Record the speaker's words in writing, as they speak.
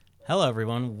Hello,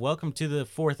 everyone. Welcome to the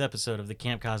 4th episode of the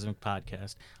Camp Cosmic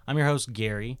Podcast. I'm your host,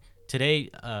 Gary. Today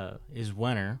is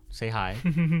Wenner. Say hi.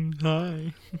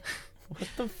 Hi. What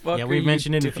the fuck? Yeah, are we've you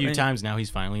mentioned it a doing? few times now. He's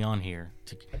finally on here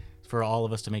for all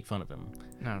of us to make fun of him.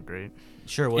 Oh, great.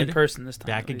 Sherwood, In person this time.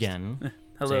 back at least. again.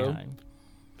 Hello. Say hi.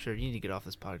 Sure, you need to get off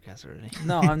this podcast already.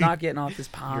 No, I'm not getting off this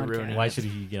You're ruining podcast. Why should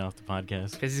he get off the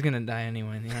podcast? Because he's going to die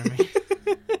anyway in the army.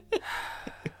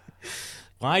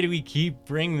 Why do we keep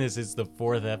bringing this? It's the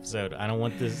 4th episode. I don't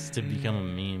want this to become a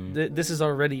meme. This is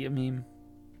already a meme.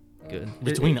 Good.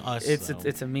 Between us, it's though.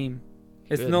 it's a meme.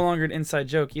 It's Good. no longer an inside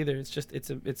joke either. It's just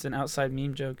it's an outside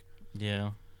meme joke. Yeah,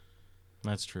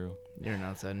 that's true. You're an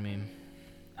outside meme.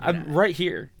 I'm right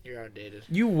here. You're outdated.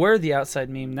 You were the outside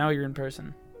meme. Now you're in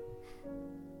person.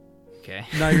 Okay.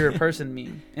 Now you're a person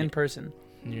meme in person.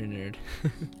 You're a nerd.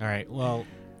 All right. Well,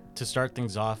 to start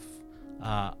things off,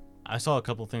 I saw a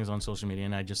couple things on social media,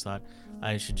 and I just thought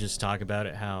I should just talk about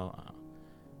it. How,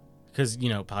 because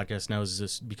podcast now is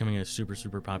just becoming a super,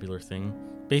 super popular thing.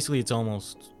 Basically, it's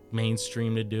almost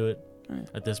mainstream to do it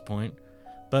at this point.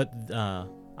 But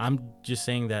I'm just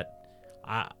saying that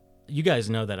you guys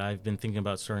know that I've been thinking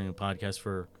about starting a podcast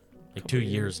for like 2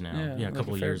 years now. Yeah, a like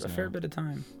couple of years a now. fair bit of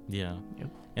time. Yeah. Yep.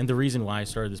 And the reason why I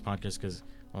started this podcast because,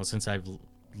 well, since I've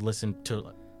listened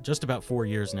to just about 4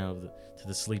 years now to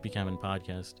the Sleepy Cabin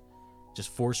podcast, just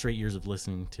 4 straight years of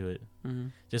listening to it,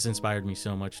 just inspired me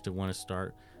so much to want to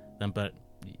start them. But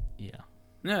yeah,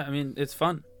 Yeah, I mean it's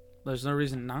fun. There's no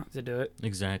reason not to do it.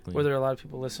 exactly. Whether a lot of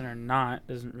people listen or not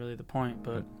isn't really the point.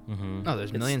 But No, there's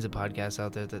It's- millions of podcasts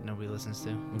out there that nobody listens to.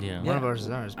 Yeah. One of ours is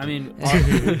ours. I mean,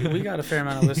 we got a fair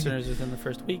amount of listeners within the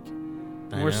first week.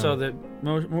 I More so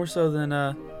know. than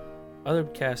other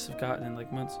casts have gotten in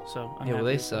like months. So I'm yeah, well, happy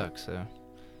they with that. suck, so.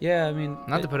 Yeah, I mean,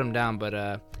 Not to put them down, but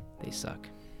they suck.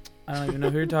 I don't even know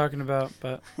who you're talking about,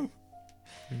 but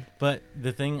But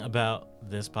the thing about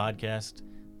this podcast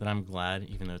that I'm glad,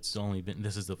 even though it's only been,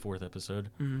 this is the 4th episode,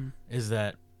 is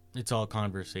that it's all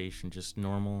conversation, just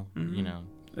normal,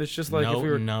 it's just like no, if we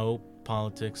were, no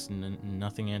politics,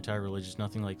 nothing anti-religious,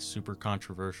 nothing like super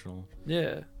controversial.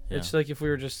 yeah, Yeah. it's like if we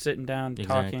were just sitting down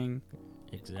Exactly. talking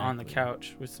Exactly. on the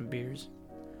couch with some beers,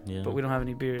 Yeah. but we don't have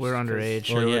any beers. We're 'cause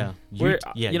underage. Well, Sherwood. yeah. We're,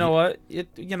 yeah. you know what?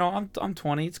 I'm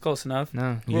 20. It's close enough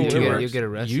No, You you, two get, are- you get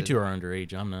arrested. You two are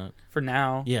underage. I'm not. for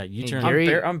now. Yeah, you Hey,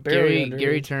 turn. I'm barely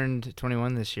Gary underage. turned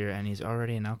 21 this year, and he's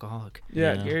already an alcoholic.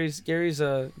 Yeah, Yeah. Gary's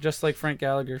just like Frank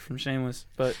Gallagher from Shameless,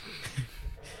 but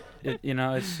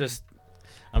it's just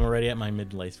I'm already at my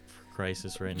midlife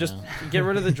crisis right just now. get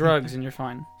rid of the drugs and you're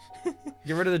fine.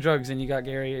 Get rid of the drugs and you got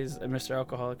Gary as a Mr.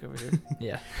 Alcoholic over here.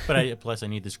 Yeah. But plus I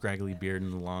need the scraggly beard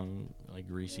and the long, like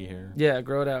greasy hair. Yeah,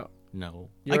 grow it out. No,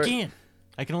 You're- I can't.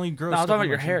 I can only grow. No, I'm stuff talking about on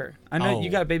your my hair. I know Oh. you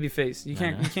got baby face. You I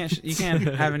can't know. you can't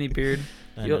have any beard.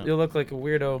 chin. I You'll know. look like a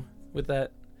weirdo with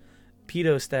that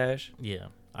pedo stash. Yeah,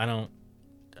 I don't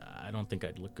think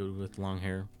I'd look good with long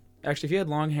hair. Actually, if you had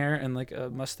long hair and like a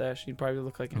mustache, you'd probably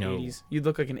look like an No. 80s. You'd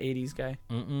look like an 80s guy.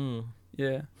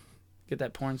 Yeah. Get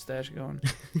that porn stash going.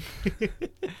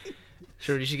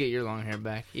 Sure, you should get your long hair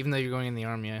back. Even though you're going in the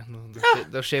army,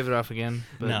 they'll shave it off again.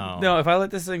 But No, No, if I let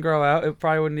this thing grow out, it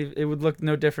probably wouldn't. It would look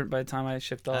no different by the time I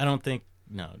shift off. I don't think.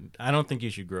 No, I don't think you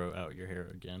should grow out your hair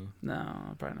again.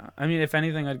 No, probably not. I mean, if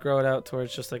anything, I'd grow it out to where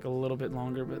it's just like a little bit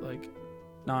longer, but like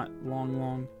not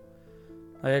long.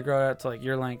 Like I grow it out to like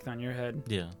your length on your head,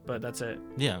 Yeah, but that's it.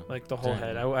 yeah. Like the whole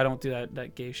head. Exactly. I don't do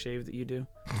that gay shave that you do.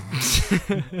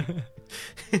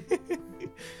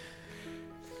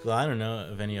 Well, I don't know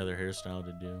of any other hairstyle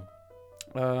to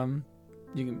do.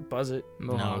 You can buzz it.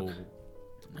 Mohawk.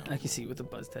 No, I can see you with a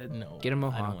buzzed head. no. Get a I don't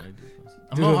mohawk. wanna do this.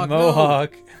 Do A a no.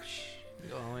 mohawk.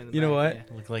 Go all the way in the You know back,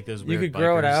 what? Look like those You weird could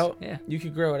grow it bikers. out. Yeah. You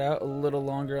could grow it out a little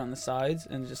longer on the sides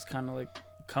and just kind of like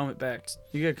comb it back.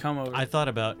 You could comb over. I it. thought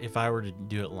about if I were to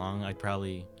do it long, I'd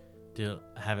probably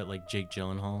have it like Jake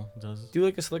Gyllenhaal does. Do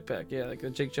like a slick back, yeah, like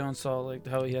Jake Jones saw, like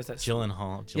how he has that.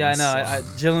 Gyllenhaal. Yeah, I know.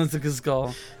 Gyllenhaal. Jillen's like a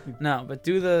skull. No, but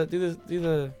do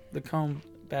the comb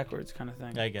backwards kind of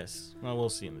thing. I guess. Well, we'll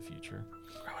see in the future.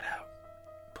 Grow it out,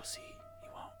 pussy. You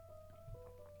won't.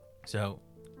 So,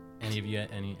 any of you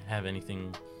have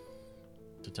anything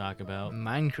to talk about?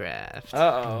 Minecraft.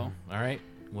 Uh-oh. All right.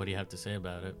 What do you have to say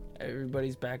about it?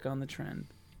 Everybody's back on the trend.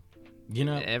 You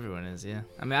know, Everyone is, yeah.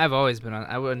 I mean, I've always been on.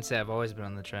 I wouldn't say I've always been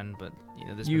on the trend, but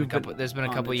there's been a You've been couple. There's been a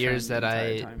on couple the years trend that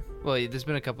the entire time. Well, there's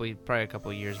been probably a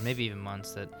couple years, maybe even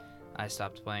months that I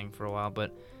stopped playing for a while.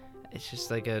 But it's just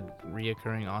like a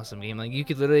reoccurring awesome game. Like you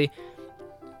could literally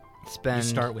spend. you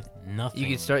start with nothing.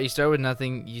 You start with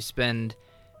nothing. You spend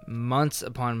months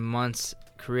upon months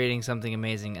creating something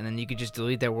amazing, and then you could just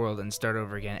delete that world and start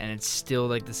over again, and it's still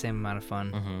like the same amount of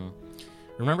fun. Mm-hmm.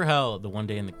 Remember how the one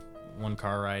day in the one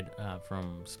car ride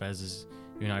from Spez's,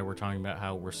 you and I were talking about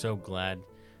how we're so glad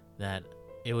that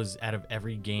it was out of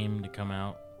every game to come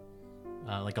out,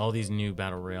 like all these new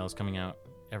battle royales coming out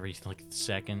every like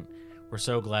second. We're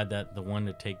so glad that the one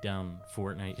to take down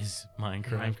Fortnite is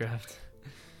Minecraft.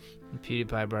 And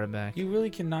PewDiePie brought it back. You really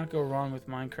cannot go wrong with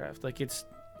Minecraft. Like it's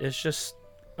just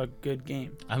a good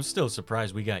game. I'm still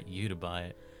surprised we got you to buy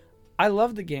it. I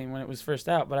loved the game when it was first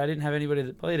out, but I didn't have anybody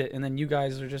that played it. And then you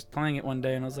guys were just playing it one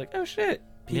day, and I was like, oh shit,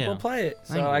 people Yeah. play it,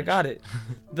 so I Language. got it.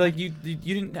 Like you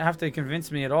didn't have to convince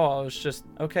me at all. It was just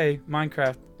okay,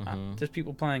 Minecraft. Mhm. There's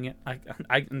people playing it.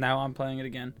 I now I'm playing it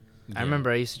again. I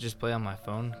remember I used to just play on my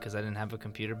phone because I didn't have a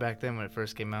computer back then when it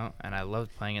first came out, and I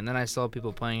loved playing it. And then I saw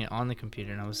people playing it on the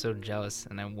computer, and I was so jealous,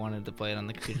 and I wanted to play it on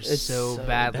the computer It's so so-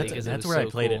 badly That's, because that's it was where so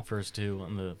I played cool. it first too,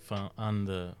 on the phone, on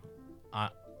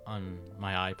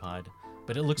my iPod.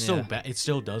 But it looks so Yeah. bad. It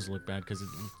still does look bad because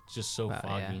it's just so Yeah.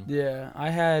 foggy. Yeah, I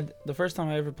had the first time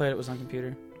I ever played it was on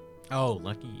computer. Oh,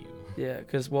 lucky you. Yeah,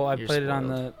 because I You're played it on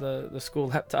spoiled. the school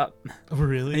laptop.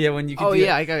 Really? Yeah, when you could Oh do yeah,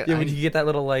 that- I got. yeah, I, when you get that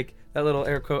little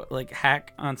air quote like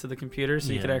hack onto the computer,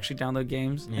 so you could Yeah. actually download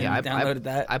games. Yeah, and I- you downloaded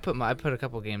that. I put a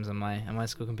couple games on my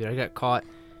school computer. I got caught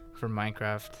for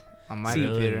Minecraft on my See,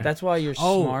 computer. That's why you're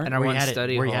Oh, smart. And I where won you had it,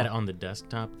 study where you had it hall. on the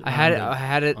desktop. I had it. on I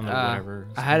had it. the whatever.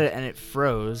 I had it, and it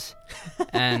froze.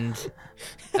 And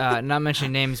not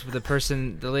mentioning names, but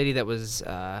the lady that was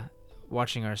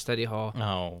watching our study hall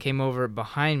Oh. came over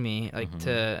behind me, like Mhm.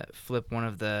 to flip one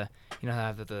of the, you know,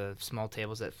 how the small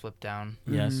tables that flip down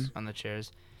Yes. Mhm. on the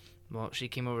chairs. Well, she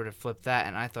came over to flip that,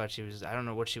 and I thought I don't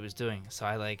know what she was doing. So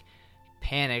I like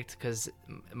panicked because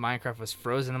Minecraft was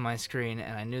frozen on my screen,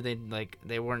 and I knew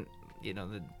they weren't, you know,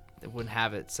 they wouldn't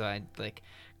have it. So I like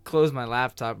closed my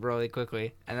laptop really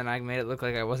quickly, and then I made it look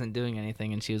like I wasn't doing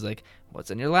anything. And she was like,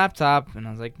 "What's on your laptop?" And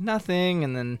I was like, "Nothing."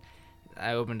 And then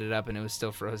I opened it up, and it was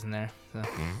still frozen there. So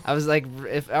I was like,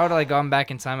 if I would have like gone back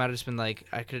in time, I'd have just been like,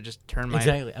 I could have just turned my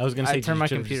Exactly. I was gonna say. I turned you my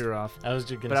should've computer off. I was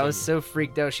just gonna. But I say was so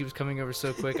freaked out. She was coming over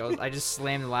so quick. I just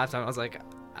slammed the laptop. I was like,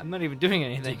 I'm not even doing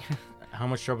anything. How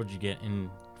much trouble did you get in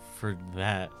for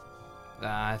that?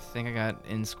 I think I got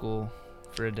in school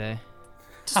for a day.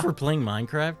 Just for playing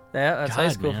Minecraft? Yeah, that's high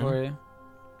God, school man. for you.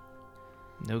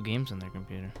 No games on their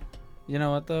computer. You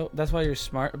know what though? That's why you're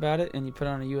smart about it, and you put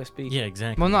it on a USB. Yeah,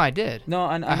 exactly. Well, no, I did. No,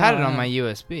 I had it on know. my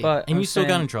USB. But And I'm you still got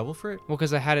saying- in trouble for it? well,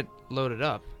 because I had it loaded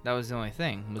up. That was the only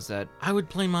thing. Was that I would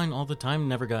play mine all the time.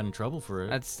 Never got in trouble for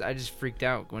it. I just freaked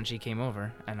out when she came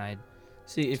over, and I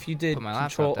See, if you did Put my laptop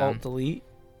Control down. Alt Delete,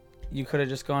 you could have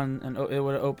just gone and it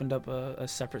would have opened up a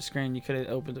separate screen. You could have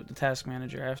opened up the task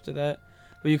manager after that,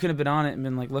 but you could have been on it and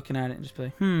been like looking at it and just be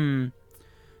like, and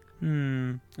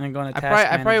going to I task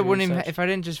probably manager wouldn't and even such. if I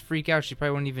didn't just freak out. She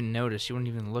probably wouldn't even notice. She wouldn't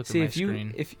even look See, at my if you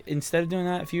screen. if instead of doing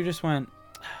that, if you just went,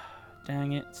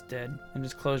 dang it, it's dead, and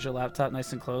just close your laptop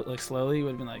nice and close, like slowly, you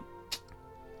would have been like,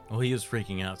 Well, he was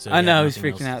freaking out. So I he know had he's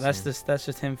nothing freaking else out. to That's say. that's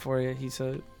just him for you. He's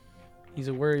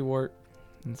a worry wart.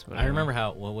 That's what I remember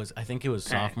how I think it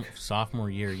was sophomore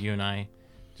year. You and I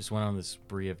just went on this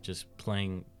spree of just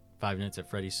playing 5 Nights at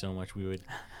Freddy's so much we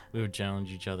would challenge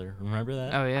each other. Remember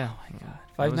that? Oh yeah. Oh my god,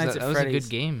 That Five was Nights that at was a Freddy's.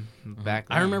 good game Mhm. back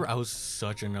then. I remember I was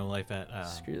such a no life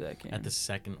Screw that game. at the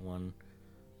second one.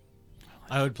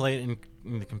 I would play it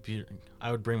in the computer.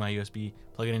 I would bring my USB,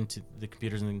 plug it into the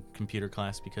computers in the computer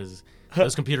class because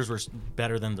those computers were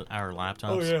better than our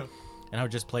laptops. And I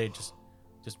would just play it, just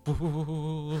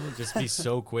be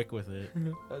so quick with it.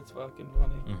 That's fucking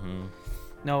funny. Hmm.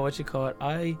 No, what you call it?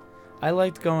 I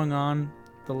liked going on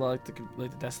the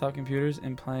desktop computers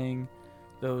and playing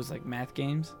those like math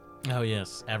games. Oh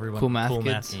yes, everyone Cool Math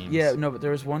Kids. games. Yeah, no, but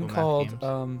there was one Cool math called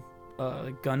games.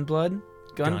 like Gunblood,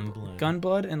 Gunblood.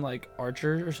 Gunblood, and like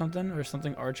Archer or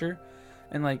something Archer,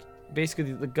 and like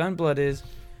basically the Gunblood is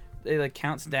it like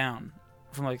counts down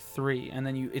from like 3, and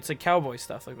then it's like cowboy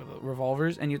stuff like with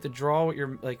revolvers, and you have to draw what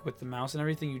you're like with the mouse and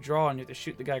everything. You draw and you have to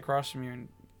shoot the guy across from you and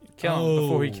kill him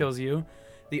before he Oh. kills you.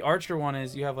 The Archer one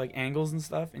is you have like angles and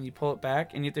stuff, and you pull it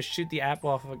back, and you have to shoot the apple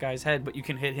off of a guy's head, but you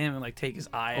can hit him and like take his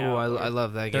eye Oh, out. I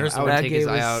love that game. There's I would that take his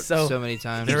game eye was out so- so many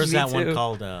times. There was Me that one too.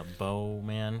 called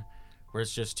Bowman, where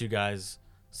it's just two guys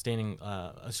standing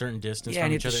a certain distance Yeah, from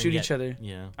and you each have other. to shoot and each other.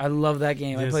 Yeah, I love that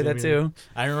game. I Yes, played I that mean- too.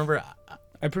 I remember.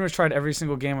 I pretty much tried every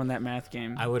single game on that math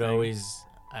game. I would thing. always.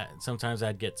 Sometimes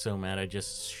I'd get so mad I'd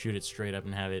just shoot it straight up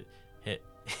and have it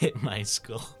hit my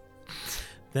skull.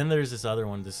 Then there's this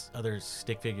other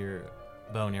stick figure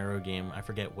bow and arrow game. I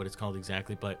forget what it's called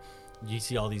exactly, but you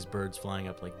see all these birds flying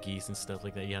up like geese and stuff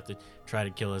like that. You have to try to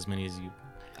kill as many as you.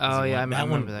 Oh yeah, I that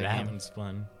remember that That game. one's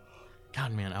fun.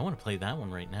 God, man, I want to play that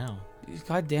one right now.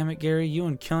 God damn it, Gary! You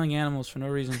and killing animals for no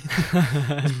reason.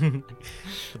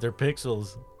 But they're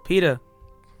pixels. PETA.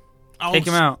 Oh, Take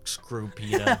him out. Screw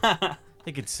PETA.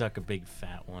 They could suck a big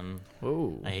fat one.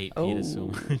 Whoa. I hate PETA so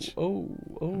much. Oh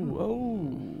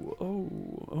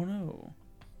no.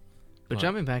 But What?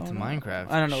 jumping back to Oh, no.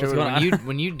 Minecraft. I don't know what's Sherwood, going on.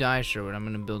 when you die, Sherwood, I'm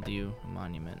gonna build you a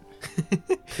monument.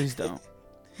 Please don't.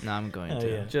 No, I'm going Oh, to.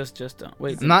 yeah. Just don't.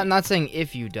 Wait. I'm not saying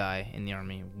if you die in the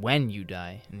army, when you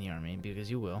die in the army, because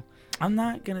you will. I'm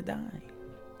not gonna die.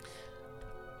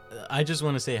 I just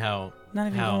want to say how Not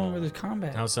even How- going where there's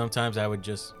combat. how sometimes I would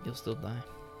just. You'll still die.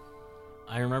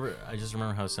 I just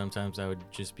remember how sometimes I would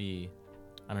just be,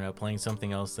 I don't know, playing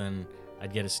something else. Then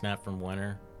I'd get a snap from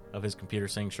Wenner of his computer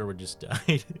saying Sherwood just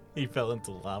died. He fell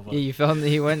into lava. Yeah, you felt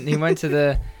he went to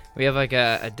the. We have like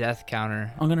a death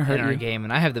counter I'm gonna hurt in our you. game,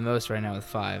 and I have the most right now with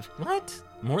 5. What?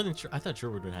 More than I thought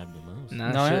Sherwood would have the most.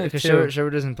 No, No, I only because have 2.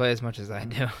 Sherwood doesn't play as much as I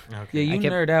do. Yeah, Okay. you I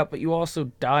kept- nerd out, but you also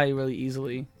die really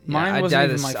easily. Mine I wasn't die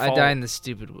even my fault. I die in the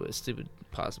stupid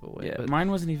possible way. Yeah, but, mine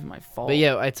wasn't even my fault. but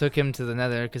yeah, I took him to the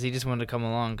Nether because he just wanted to come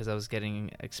along because I was getting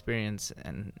experience,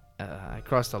 and I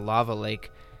crossed a lava lake.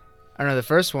 I don't know. The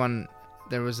first one,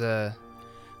 there was a.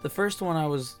 The first one I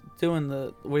was doing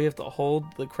where you have to hold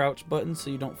the crouch button so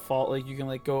you don't fall. Like you can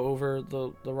like go over the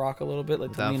rock a little bit, like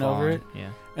to without lean over falling. it. Yeah.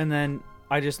 And then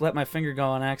I just let my finger go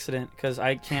on accident because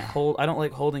I can't hold. I don't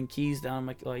like holding keys down.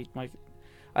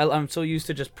 I'm so used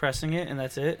to just pressing it and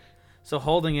that's it. So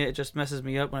holding it just messes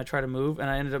me up when I try to move, and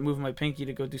I ended up moving my pinky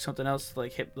to go do something else,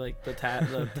 like hit like the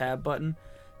tab button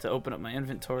to open up my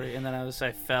inventory, and then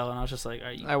I fell, and I was just like,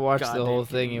 "Are you?" I watched the goddamn whole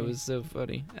thing. kidding It me? was so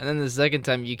funny. And then the second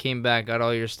time you came back, got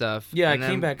all your stuff. Yeah, I and came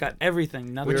then- back, got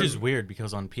everything. Nothing. Which is weird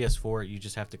because on PS4 you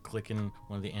just have to click in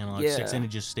one of the analog sticks Yeah. and it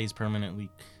just stays permanently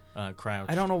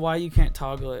crouched. I don't know why you can't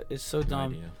toggle it. It's so No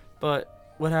dumb. idea.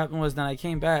 But what happened was then I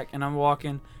came back and I'm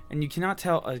walking, and you cannot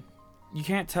tell you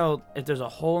can't tell if there's a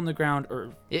hole in the ground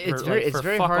or It's or, very like, it's for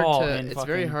very fuck hard all to in it's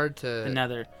very fucking hard the to.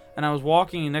 Nether. And I was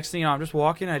walking, and next thing you know, I'm just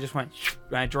walking, and I just went,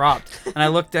 and I dropped, and I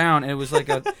looked down, and it was like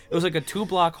a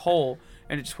 2-block hole,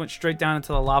 and it just went straight down into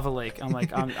the lava lake. I'm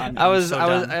like, I'm I so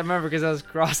done. remember because I was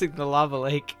crossing the lava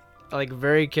lake like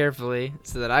very carefully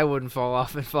so that I wouldn't fall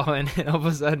off and fall in, and all of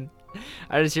a sudden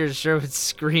I just hear Sherwood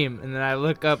scream, and then I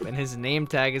look up and his name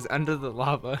tag is under the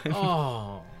lava.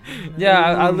 Oh. Yeah,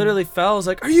 I literally fell. I was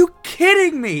like, "Are you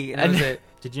kidding me?" And that was it.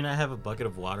 Did you not have a bucket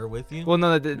of water with you? Well,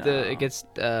 no, No. it gets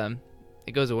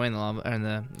it goes away in the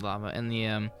lava or in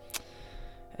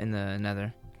the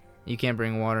Nether. You can't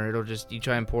bring water. It'll just you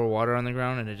try and pour water on the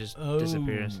ground and it just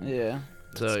disappears. Yeah,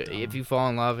 So That's dumb. if you fall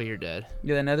in lava, you're dead.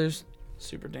 yeah. The Nether's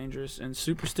super dangerous and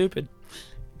super stupid.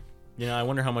 You know, I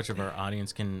wonder how much of our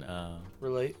audience can,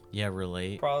 Relate?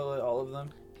 relate. Probably all of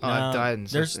them. Oh, I've died in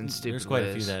there's stupid there's quite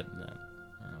ways. a few that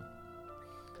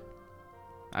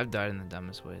I've died in the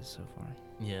dumbest ways so far.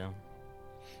 yeah.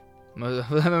 I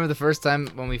remember the first time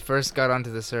when we first got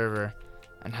onto the server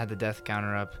and had the death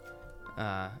counter up.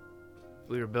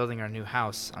 We were building our new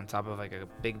house on top of like a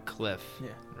big cliff. Yeah.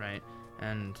 Right.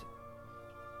 And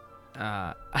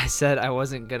I said I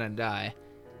wasn't gonna die.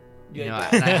 You know,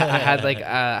 and I had like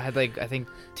I think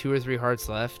 2 or 3 hearts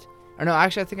left. Or no,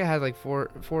 actually I think I had like 4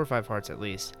 or 5 hearts at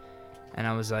least. And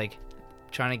I was like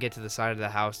trying to get to the side of the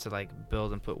house to like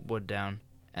build and put wood down.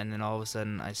 And then all of a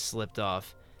sudden I slipped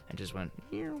off and just went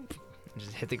and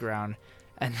just hit the ground,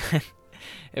 and then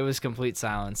it was complete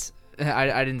silence.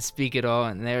 I didn't speak at all,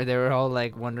 and they were all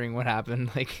like wondering what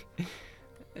happened. Like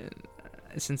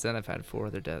since then I've had 4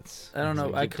 other deaths. I don't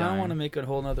know. So I keep kind of want to dying. make a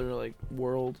whole nother like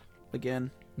world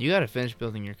again. You gotta finish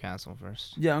building your castle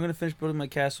first. Yeah, I'm gonna finish building my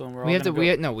castle, and we're We all have to.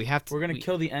 gonna We have to. We're gonna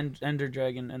kill the Ender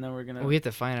Dragon, and then we're gonna. We have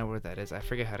to find out where that is. I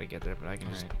forget how to get there, but I can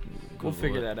just. We'll Google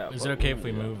figure it. that out. Is but it okay we're if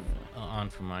we gonna do move on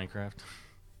from Minecraft?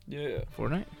 that. Yeah.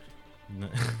 Fortnite.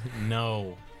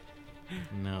 No.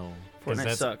 No. 'Cause Fortnite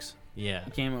that's- sucks. Yeah.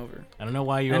 Game over. I don't know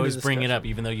why you End of always bring it up, discussion.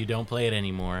 even though you don't play it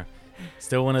anymore.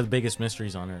 Still one of the biggest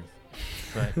mysteries on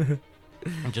Earth.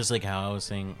 But just like how I was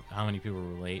saying, how many people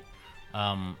relate.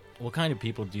 What kind of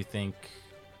people do you think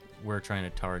we're trying to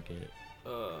target?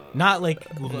 Not like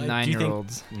do you think-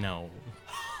 9-year-olds. No.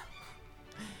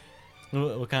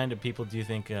 What kind of people do you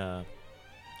think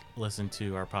listen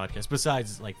to our podcast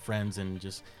besides like friends and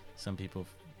just some people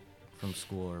from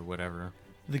school or whatever?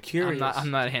 The curious.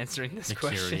 I'm not answering this The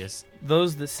question. curious.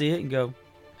 Those that see it and go,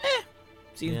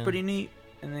 seems Yeah. pretty neat,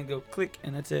 and then go click,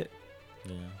 and that's it.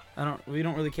 Yeah. We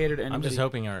don't really cater to anybody. I'm just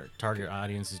hoping our target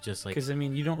audience is just like Because I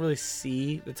mean, you don't really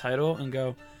see the title and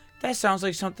go, that sounds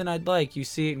like something I'd like. You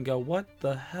see it and go, what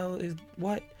the hell is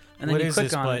what? And then what you is click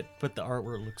this? on But it. but the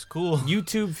artwork looks cool.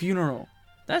 YouTube funeral.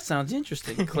 That sounds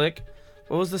interesting. Click.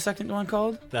 What was the second one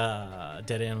called? The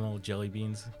dead animal jelly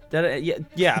beans.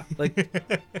 Yeah, like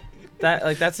that.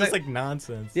 Like that's It's like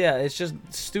nonsense. yeah, it's just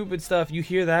stupid stuff. You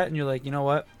hear that and you're like, you know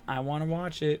what? I want to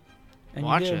watch it. And you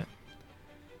Watch do. it.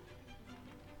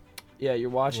 Yeah, you're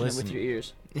watching it Listen. with your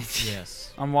ears.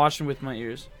 Yes. I'm watching with my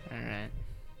ears. All right.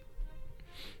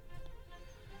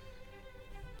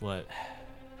 What?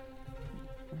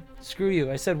 Screw you.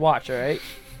 I said watch. All right.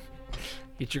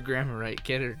 Get your grammar right,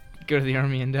 kid, or go to the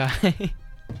army and die.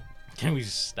 Can we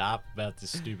stop about this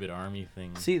stupid army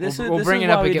thing? See, this We'll is bring why it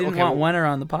up we again. didn't Okay, want we'll- Wenner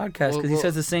on the podcast because he we'll-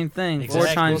 says the same thing Exactly.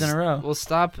 4 times in a row. We'll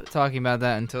stop talking about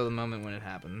that until the moment when it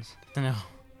happens, No.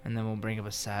 and then we'll bring up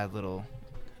a sad little.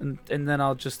 And then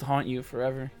I'll just haunt you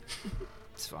forever.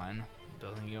 It's fine.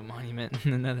 Building you a monument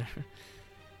in the Nether.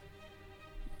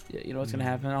 Yeah, you know what's gonna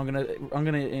happen? I'm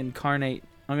gonna incarnate.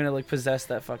 I'm gonna like possess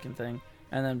that fucking thing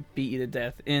and then beat you to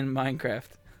death in Minecraft.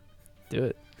 Do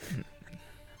it.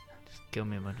 Just kill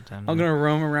me a bunch of times. I'm gonna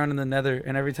roam around in the Nether,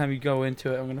 and every time you go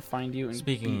into it, I'm gonna find you and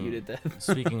beat you to death.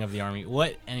 Speaking of the army,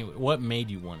 what made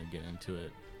you want to get into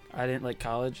it? I didn't like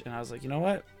college, and I was like, you know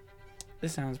what?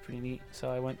 This sounds pretty neat.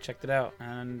 So I went checked it out,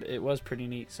 and it was pretty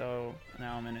neat. So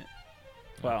now I'm in it.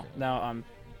 Well, Okay. now I'm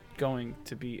going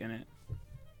to be in it.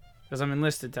 Because I'm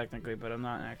enlisted technically, but I'm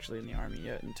not actually in the army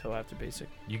yet until after basic.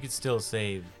 You could still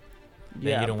say that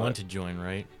Yeah, you don't but- want to join,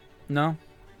 right? No.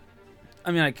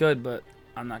 I mean, I could, but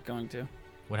I'm not going to.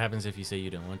 What happens if you say you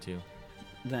don't want to?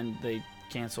 Then they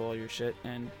cancel all your shit,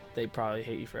 and they probably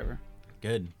hate you forever.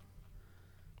 Good.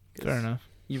 'Cause Fair enough.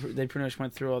 They pretty much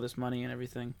went through all this money and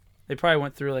everything. They probably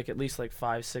went through like at least like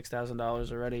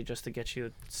 $5,000-$6,000 already just to get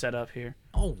you set up here.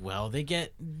 Oh well, the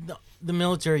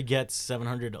military gets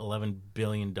 $711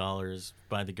 billion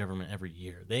by the government every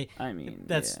year. I mean,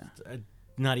 That's yeah.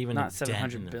 not even Not a dent in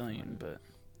 700 the- billion, but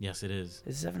Yes, it is.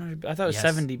 is 700? I thought it was Yes.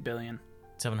 70 billion.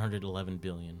 711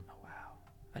 billion. Oh wow,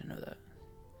 I didn't know that.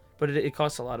 But it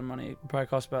costs a lot of money. It probably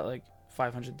costs about like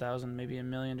 500,000, maybe $1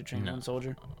 million to train No. one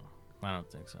soldier. I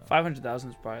don't think so. 500,000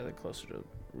 is probably like closer to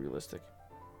realistic.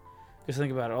 Because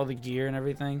think about it, all the gear and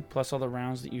everything, plus all the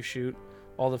rounds that you shoot,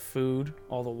 all the food,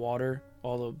 all the water,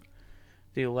 all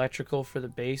the electrical for the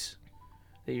base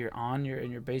that you're on, you're in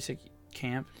your basic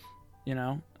camp, you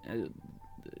know,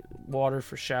 water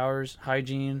for showers,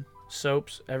 hygiene,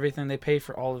 soaps, everything. They pay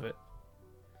for all of it.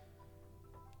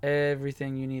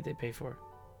 Everything you need, they pay for.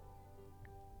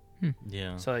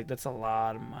 Yeah. So like that's a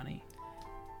lot of money.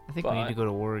 I think we need But- to go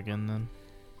to war again then.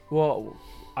 Well,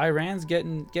 Iran's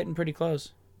getting pretty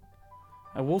close.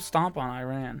 And we'll stomp on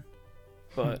Iran,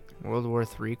 but World War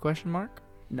III ?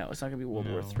 no, it's not gonna be World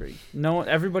War No. III. No,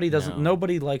 everybody doesn't. No.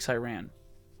 Nobody likes Iran.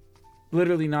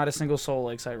 Literally, not a single soul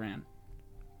likes Iran.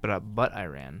 But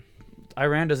Iran.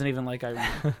 Iran doesn't even like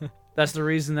Iran. That's the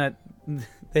reason that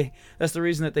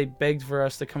they begged for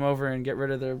us to come over and get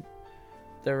rid of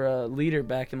their leader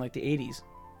back in like the 80s,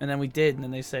 and then we did, and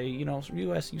then they say, you know,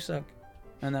 U.S. you suck,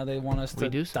 and now they want us We to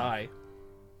do suck. die.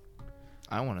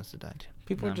 I want us to die too.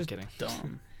 People No, are I'm just kidding.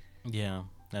 dumb. Yeah,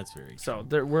 that's very. So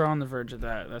true. we're on the verge of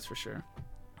that. That's for sure.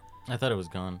 I thought it was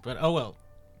gone, but oh well.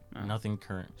 No. Nothing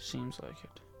current. Seems like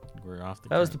it. We're off the.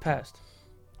 That was the current. past.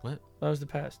 What? That was the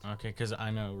past. Okay, because I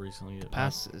know recently.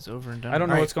 Past is over and done. I don't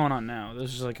know Alright. what's going on now.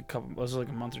 This is like a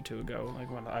month or two ago, like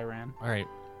when Iran. All right,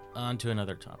 on to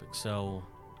another topic. So,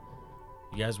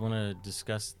 you guys want to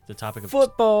discuss the topic of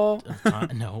Football.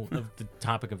 of the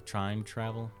topic of time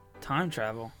travel? Time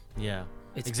travel. Yeah.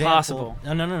 It's Example- possible.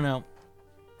 No.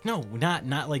 No,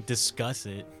 not like discuss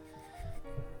it.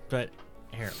 But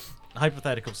here,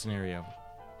 hypothetical scenario.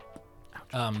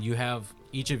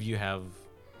 Each of you have,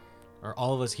 or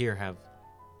all of us here have,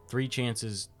 3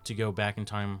 chances to go back in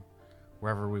time,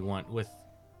 wherever we want with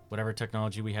whatever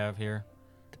technology we have here.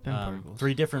 The pin particles.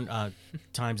 3 different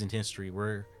times in history.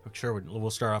 We'll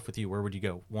start off with you. Where would you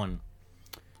go? 1.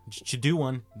 Should do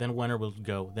 1, then Wenner will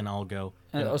go, then I'll go.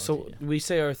 And, then so okay, we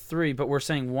say our 3, but we're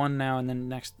saying 1 now and then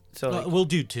next. So yeah. like, We'll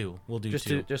do 2. We'll do just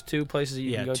 2. just 2 places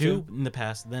you Yeah, can go 2 in the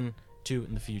past, then 2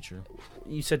 in the future. to.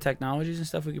 You said technologies and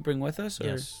stuff we could bring with us,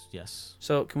 or Yes.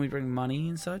 so can we bring money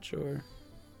and such, or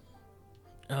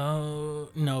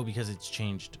No, because it's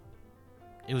changed.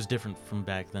 It was different from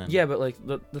back then. yeah, but like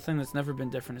the thing that's never been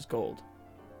different is gold.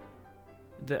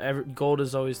 Gold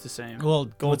is always the same. Well,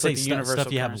 Gold's let's say like the universal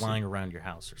stuff you have currency. lying around your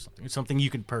house or something. It's something you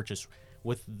can purchase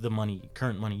with the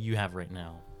current money you have right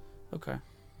now. Okay.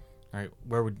 All right,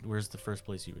 where's the first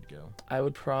place you would go? I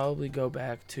would probably go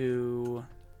back to.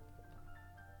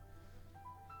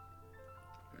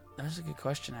 That's a good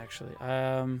question, actually.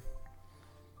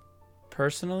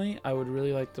 Personally, I would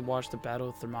really like to watch the Battle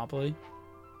of Thermopylae.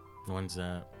 The ones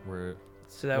that were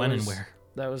So that when was and where?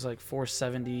 that was like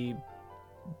 470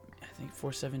 I think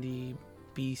 470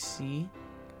 BC.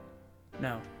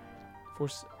 No,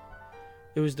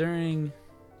 it was during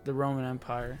the Roman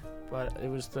Empire, but it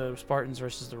was the Spartans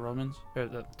versus the Romans, or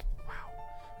the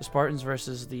Spartans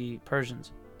versus the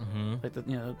Persians, like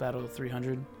the Battle of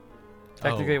 300.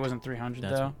 Technically, it wasn't 300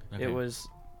 though. Okay. It was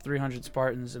 300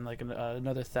 Spartans and like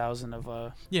another 1,000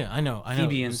 of Yeah, I know.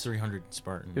 Thebans. It was 300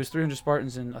 Spartans. It was 300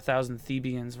 Spartans and 1,000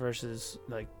 Thebans versus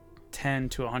like 10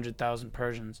 to 100,000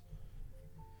 Persians.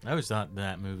 I always thought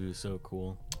that movie was so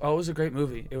cool. Oh, it was a great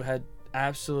movie. It had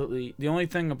absolutely the only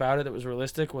thing about it that was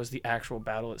realistic was the actual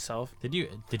battle itself. Did you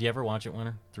ever watch it,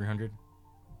 Winter? 300?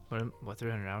 What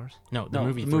 300 hours? No, the No,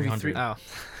 movie the movie 300. Oh,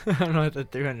 I don't know what the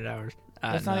 300 hours.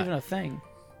 That's not even a thing.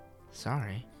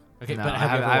 Sorry. Okay, No, but I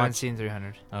have you ever haven't watched? seen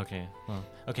 300. Okay, well,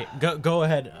 okay, go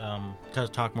ahead.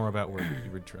 Talk more about where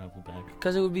you would travel back.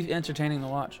 Because it would be entertaining to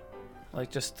watch, like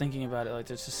just thinking about it, like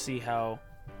just to see how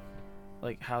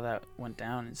that went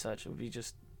down and such. It would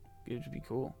be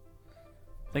cool.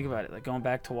 Think about it, like going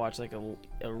back to watch like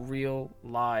a real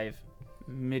live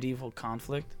medieval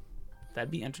conflict.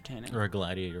 That'd be entertaining. Or a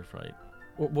gladiator fight.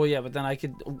 Well, yeah, but then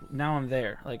now I'm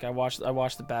there. Like I watched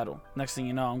the battle. Next thing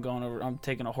you know, I'm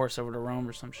taking a horse over to Rome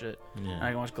or some shit. Yeah. And I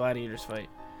can watch gladiators fight.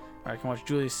 Or I can watch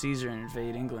Julius Caesar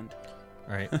invade England.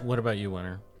 All right. What about you,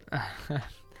 Winter?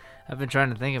 I've been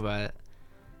trying to think about it.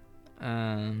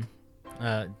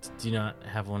 Do you not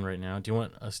have one right now? Do you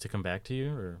want us to come back to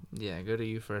you, or Yeah, go to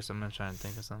you first. I'm gonna try and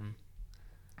think of something.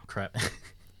 crap?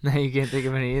 No, you can't think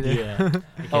of any either. Yeah.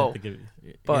 I can't Oh, think of,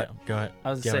 but yeah, go ahead. I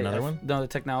was Do you have another one? No, the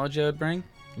technology I would bring.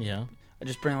 Yeah. I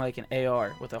just bring like an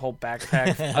AR with a whole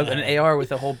backpack, an AR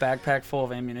with a whole backpack full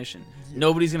of ammunition.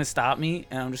 Nobody's gonna stop me,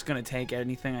 and I'm just gonna take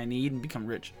anything I need and become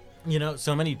rich. You know,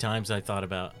 so many times I thought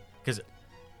about, because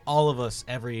all of us,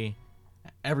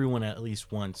 everyone at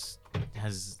least once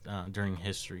has during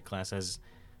history class has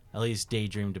at least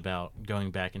daydreamed about going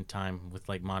back in time with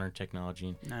like modern technology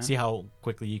and No. see how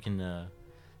quickly you can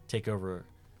take over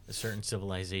a certain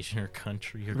civilization or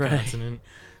country or Right. continent.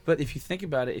 But if you think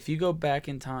about it, if you go back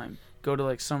in time, go to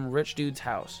like some rich dude's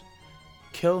house,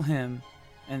 kill him,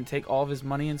 and take all of his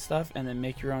money and stuff, and then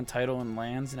make your own title and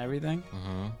lands and everything,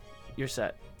 you're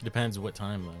set. Depends what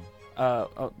time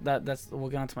though. That's we'll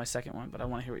get on to my second one, but I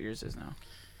want to hear what yours is now.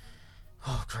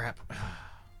 Oh crap.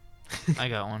 I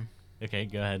got one. Okay,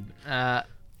 go ahead.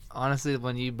 Honestly,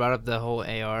 when you brought up the whole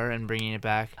AR and bringing it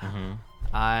back, Mm-hmm.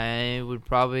 I would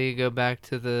probably go back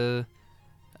to the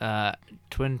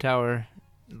Twin Tower,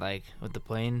 like with the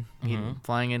plane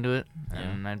flying into it,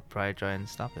 and I'd probably try and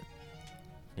stop it.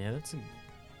 Yeah, that's a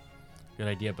good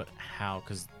idea, but how?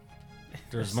 Because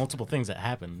there's multiple things that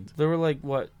happened. There were like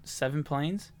what 7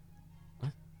 planes?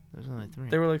 There's only 3.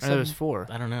 There were like Or there was 7. 4.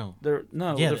 I don't know. There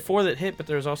Yeah, were 4 that hit, but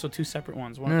there was also 2 separate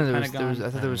ones. One No, at the there was, Pentagon. I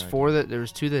thought I there was have no 4 there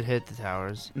was 2 that hit the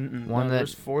towers. Mm-mm, one there that-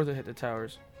 was 4 that hit the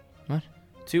towers. What?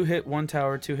 2 hit one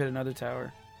tower, 2 hit another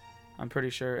tower. I'm pretty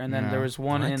sure. And then No. there was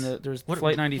one What? in there was What,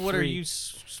 Flight 93. What are you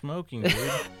smoking,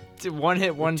 dude? 1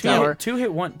 hit 1 Two tower. hit, 2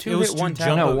 hit one. 2 It was hit one two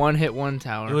tower. jumbo- No, 1 hit 1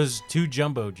 tower. It was 2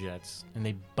 jumbo jets, and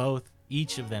they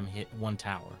each of them hit 1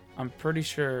 tower. I'm pretty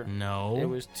sure No. it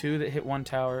was 2 that hit one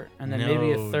tower, and then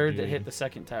maybe a No, third that dude. hit the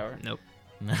second tower. No.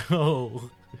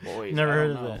 Boys, Never I heard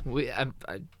don't of know.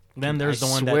 that. Then there's I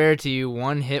the one that. swear to you,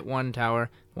 1 hit 1 tower,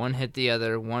 1 hit the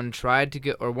other, 1 tried to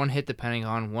go, or 1 hit the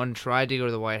Pentagon, 1 tried to go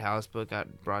to the White House but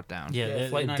got brought down. Yeah, Yeah,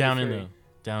 Flight down in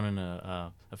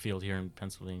 93. a field here in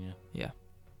Pennsylvania.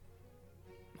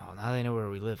 Oh, now they know where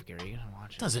we live, Gary. You gotta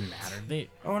watch it. Doesn't matter. They.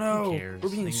 Oh no, Who cares? we're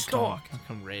being They can stalked. They'll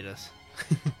come raid us.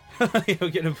 You'll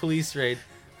get a police raid.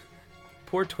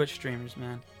 Poor Twitch streamers,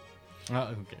 man. Who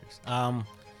cares?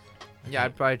 Yeah,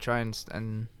 I'd probably try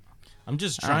and I'm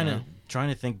just I don't trying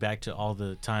to think back to all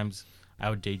the times I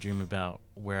would daydream about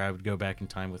where I would go back in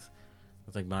time with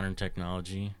like modern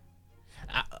technology.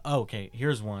 Okay,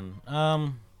 here's one.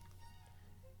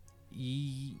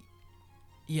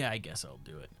 Yeah, I guess I'll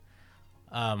do it.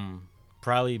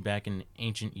 Probably back in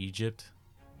ancient Egypt,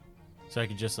 so I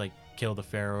could just like kill the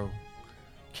pharaoh,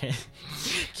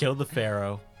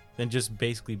 then just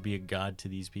basically be a god to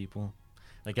these people.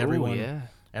 Like everyone,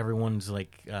 everyone's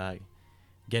like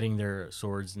getting their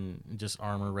swords and just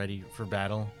armor ready for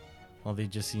battle, while they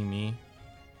just see me,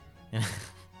 and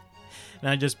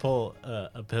I just pull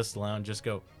a pistol out and just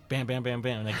go bam, bam, bam,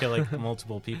 bam, and I kill like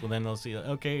multiple people. Then they'll see, like,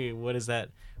 okay, what is that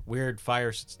weird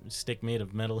fire stick made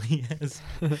of metal he has?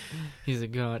 He's a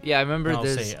god. Yeah, I remember And I'll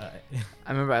there's. say,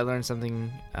 I remember I learned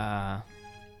something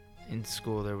in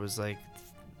school. There was like,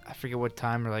 I forget what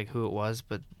time or like who it was,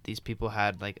 but these people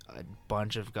had like a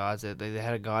bunch of gods. They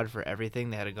had a god for everything.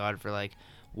 They had a god for like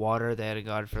water. They had a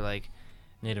god for like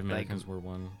Native Americans were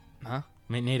one. Huh?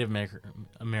 Native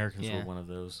Americans Yeah. were one of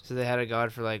those. So they had a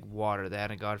god for like water. They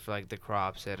had a god for like the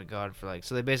crops. They had a god for like.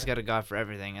 So they basically had a god for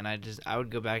everything. And I would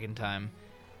go back in time,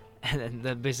 and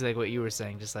then basically like what you were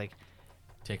saying, just like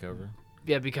Take over.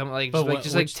 yeah, become like But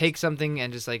just like which- take something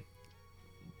and just like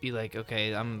be like,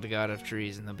 okay, I'm the god of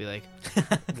trees, and they'll be like,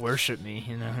 worship me,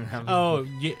 you know. and I'm- Oh,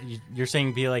 you're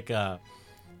saying be like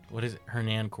what is it,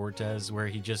 Hernan Cortez, where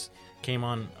he just came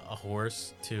on a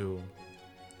horse to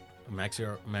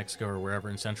Mexico or wherever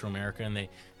in Central America, and they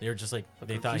were just like The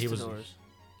they thought he was conquistadors.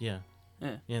 yeah.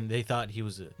 Yeah. And they thought he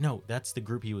was no, that's the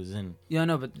group he was in. Yeah,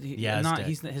 no, but not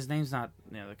Aztec. his name's not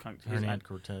he's Hernan not,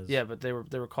 Cortez. yeah, but they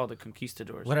were called the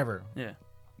conquistadors. Whatever. Yeah.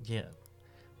 Yeah.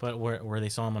 But where they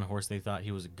saw him on a horse, they thought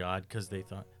he was a god because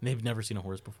they've never seen a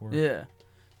horse before. Yeah.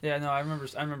 Yeah, no, I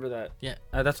remember that. Yeah.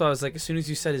 That's why I was like, as soon as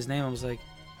you said his name, I was like,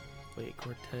 wait,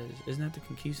 Cortez, isn't that the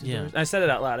conquistadors? Yeah. I said it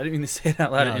out loud. I didn't mean to say it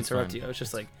out loud No, and it's interrupt fine. you. I was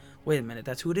just like, wait a minute,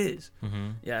 that's who it is. Mm-hmm.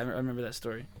 Yeah, I remember that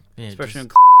story. Yeah, Especially just-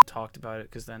 when talked about it,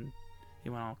 because then he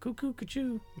went all cuckoo,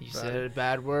 cuckoo. You said a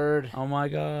bad word. Oh my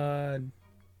god.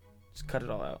 Just cut it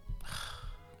all out.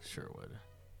 sure would.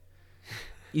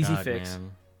 Easy God, fix.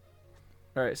 man.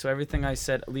 All right, so everything I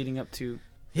said leading up to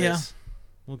Yeah. this.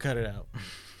 We'll cut it out.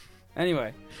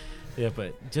 Anyway, Yeah,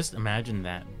 but just imagine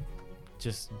that.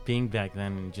 Just being back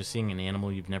then and just seeing an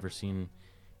animal you've never seen.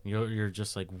 You're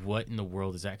just like, what in the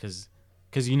world is that?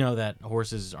 Because you know that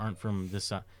horses aren't from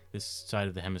this side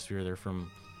of the hemisphere. They're from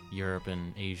Europe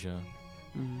and Asia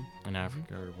mhm. and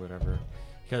Africa or whatever.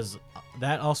 Because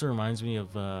that also reminds me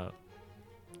of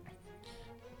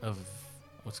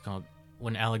what's it called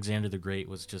when Alexander the Great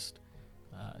was just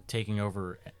taking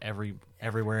over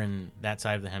everywhere in that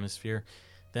side of the hemisphere.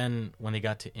 Then when they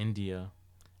got to India,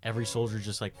 every soldier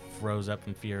just like froze up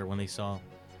in fear when they saw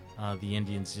the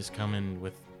Indians just come in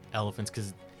with elephants,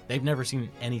 because they've never seen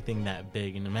anything that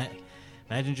big. And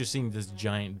imagine just seeing this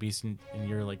giant beast, and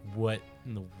you're like, what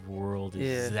in the world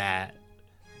is that?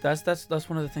 That's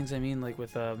one of the things I mean, like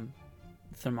with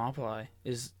Thermopylae,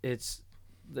 is it's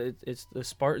the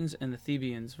Spartans and the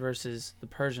Thebians versus the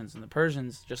Persians. And the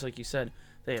Persians, just like you said,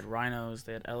 they had rhinos,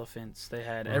 they had elephants, they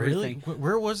had everything. Really?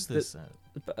 Where was this at?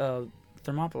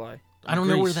 Thermopylae. I don't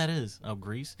know where Greece. that is. Oh,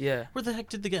 Greece? Yeah, Where the heck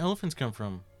did the elephants come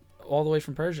from? all the way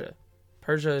from Persia.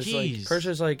 Persia Jeez.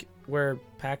 is like where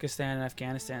Pakistan and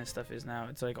Afghanistan and stuff is now.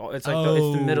 It's like it's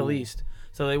the Middle Oh. East.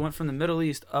 So they went from the Middle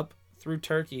East up through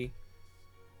Turkey,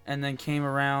 and then came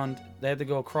around. They had to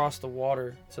go across the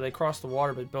water. So they crossed the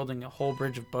water by building a whole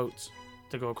bridge of boats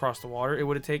to go across the water. It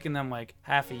would have taken them like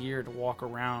half a year to walk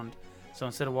around. So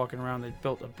instead of walking around, they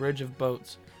built a bridge of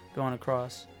boats going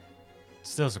across.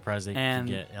 Still surprised they And-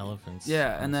 could get elephants.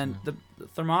 Yeah, and then crossing. the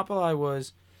Thermopylae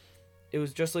was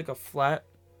just like a flat,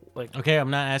 like Okay,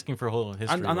 I'm not asking for a whole history.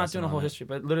 I'm not lesson doing a on whole it. history,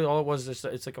 but literally all it was is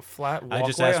it's like a flat I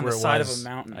just walkway asked on where the it side was. of a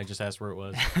mountain. I just asked where it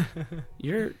was.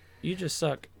 You just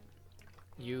suck.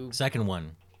 You Second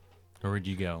one. Where would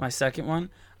you go? My second one,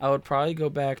 I would probably go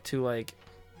back to like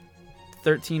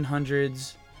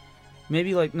 1300s,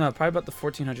 maybe like no, probably about the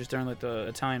 1400s during like the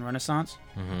Italian Renaissance.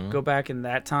 Mm-hmm. Go back in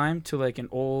that time to like an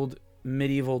old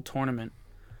medieval tournament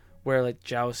where like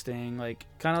jousting, like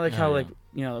kind of like Oh, how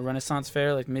yeah. like the Renaissance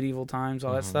fair, like medieval times,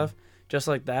 all that Mhm. stuff, just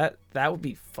like that. That would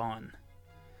be fun.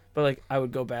 But like I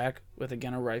would go back with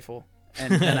again a rifle.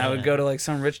 And I would go to like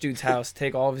some rich dude's house,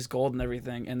 take all of his gold and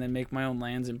everything, and then make my own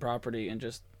lands and property, and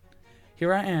just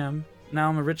here I am. Now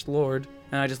I'm a rich lord,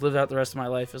 and I just live out the rest of my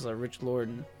life as a rich lord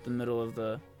in the middle of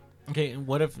the. Okay,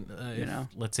 what if, You know?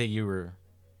 let's say you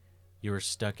were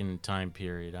stuck in time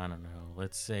period, I don't know,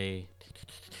 let's say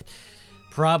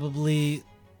probably,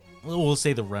 we'll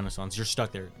say the Renaissance. You're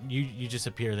stuck there. You just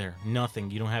appear there. Nothing.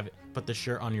 You don't have it but the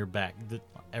shirt on your back.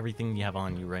 Everything you have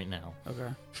on you right now. Okay.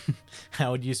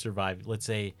 How would you survive? Let's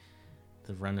say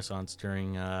the Renaissance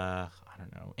during, I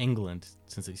don't know, England,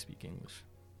 since they speak English.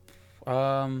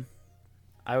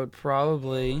 I would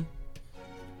probably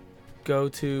go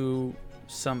to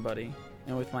somebody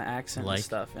and with my accent Like? and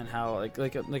stuff, and how like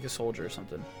a soldier or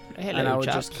something. Hello, And I would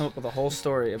chaps. just come up with a whole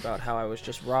story about how I was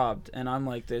just robbed, and I'm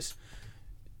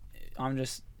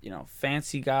just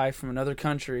fancy guy from another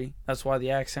country. That's why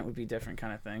the accent would be different,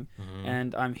 kind of thing. Mhm.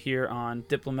 And I'm here on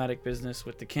diplomatic business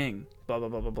with the king. Blah blah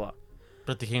blah blah blah.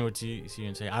 But the king would see you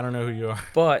and say, I don't know who you are.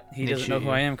 But he They doesn't know shoot who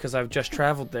you. I am because I've just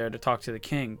traveled there to talk to the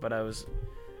king. But I was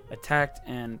attacked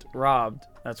and robbed.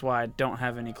 That's why I don't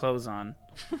have any clothes on.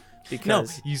 No,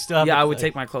 Because you still have yeah, the I would like,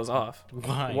 take my clothes off.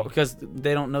 Why? Because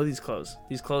they don't know these clothes.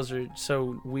 These clothes are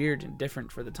so weird and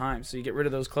different for the time. So you get rid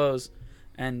of those clothes,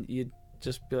 and you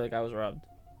just be like, I was robbed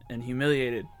and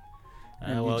humiliated.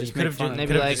 And well, you you just could make have fun just, of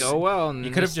They'd it. be like, oh well. And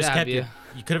you could have just stab kept you.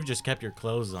 you could have just kept your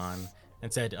clothes on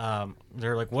and said,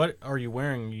 they're like, "What are you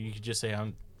wearing?" You could just say,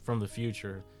 "I'm from the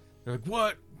future." They're like,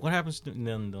 "What? What happens?" And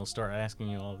then they'll start asking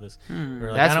you all of this.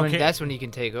 They're like, "I don't care." That's when you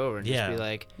can take over and just be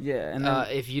like, Yeah, and then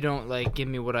if you don't like give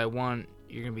me what I want,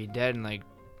 you're gonna be dead in like,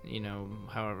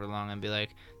 however long. And be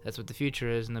like, that's what the future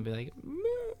is, and they'll be like,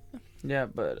 yeah,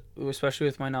 but especially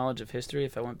with my knowledge of history,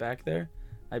 if I went back there,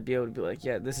 I'd be able to be like,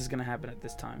 yeah, this is gonna happen at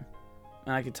this time,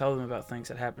 and I could tell them about things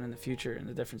that happen in the future and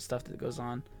the different stuff that goes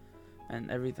on, and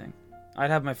everything. I'd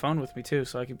have my phone with me too,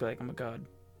 so I could be like, oh my god.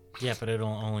 Yeah, but it'll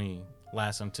only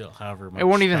last until however much. it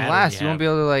won't even battery last. You won't have. be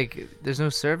able to like. There's no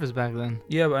service back then.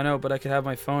 Yeah, but I know, but I could have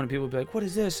my phone and people would be like, what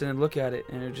is this? And then look at it,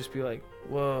 and it'd just be like,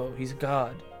 whoa, he's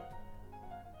God.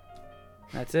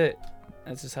 That's it.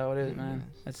 That's just how it is, man.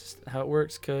 That's just how it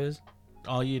works, cuz.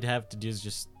 All you'd have to do is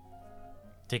just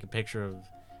take a picture of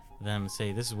them and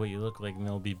say, "This is what you look like," and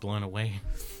they'll be blown away.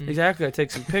 Exactly. I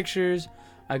take some pictures.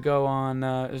 I go on,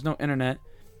 there's no internet,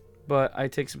 but I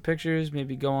take some pictures,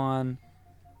 maybe go on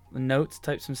the notes,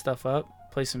 type some stuff up,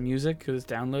 play some music because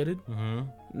it's downloaded. Mm-hmm.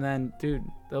 And then, dude,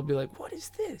 they'll be like, what is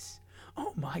this?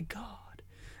 Oh my God.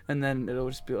 And then it'll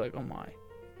just be like, oh my,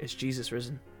 it's Jesus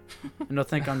risen. And they'll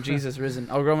think I'm Jesus risen.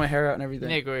 I'll grow my hair out and everything.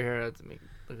 Yeah, grow your hair out to make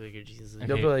look like you're Jesus.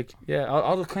 They'll be like, yeah,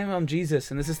 I'll claim I'm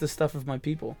Jesus, and this is the stuff of my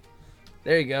people.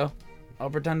 There you go. I'll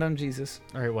pretend I'm Jesus.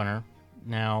 All right, winner.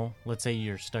 Now, let's say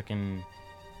you're stuck in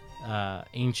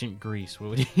ancient Greece.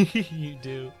 What would you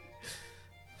do?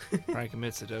 Probably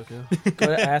commit Sudoku. Go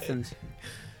to Athens.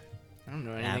 I don't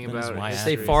know anything Athens, about why it.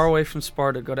 Stay Athens? far away from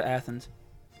Sparta. Go to Athens.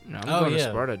 No, I'm Oh, going to yeah.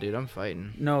 Sparta, dude. I'm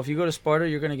fighting. No, if you go to Sparta,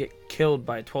 you're gonna get killed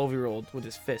by a 12-year-old with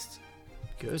his fists.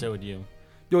 Good. So would you.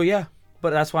 Oh yeah, but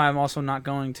that's why I'm also not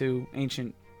going to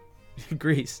ancient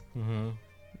Greece. Mm-hmm.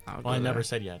 I'll Well, I go never there.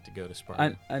 said you had to go to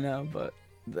Sparta. I know, but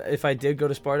if I did go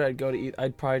to Sparta,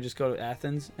 I'd probably just go to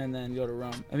Athens and then go to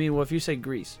Rome. I mean, well, if you say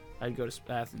Greece, I'd go to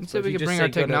Athens. You But said if we you could just bring say our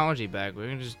go to- technology back. We're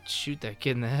gonna just shoot that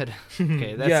kid in the head.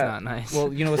 Okay, that's Yeah, not nice.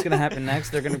 Well, you know what's gonna happen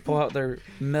next? They're gonna pull out their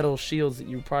metal shields that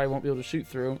you probably won't be able to shoot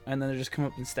through, and then they'll just come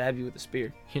up and stab you with a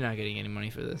spear. You're not getting any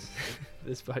money for this,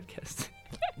 this podcast.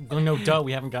 Well, no, duh,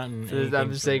 we haven't gotten. For this, I'm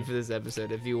anything just saying for this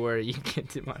episode, if you were, you get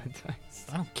demonetized.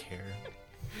 I don't care.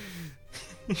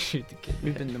 Shoot the kid. in the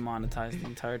We've head. been demonetized the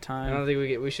entire I time. don't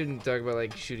think we shouldn't talk about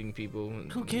like shooting people.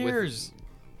 Who cares?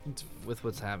 With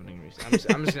what's happening recently.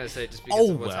 I'm just gonna say it just because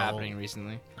Oh, of what's well. happening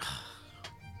recently.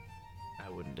 I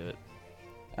wouldn't do it.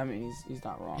 I mean, he's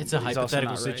not wrong. It's a but he's also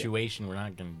hypothetical not right. situation. We're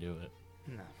not going to do it.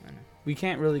 No, I know. We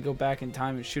can't really go back in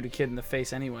time and shoot a kid in the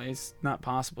face anyway. It's not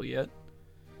possible yet.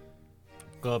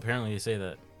 Well, apparently they say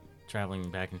that traveling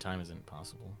back in time isn't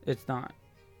possible. It's not.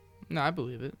 No, I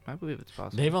believe it. I believe it's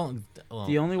possible. They've only. Well,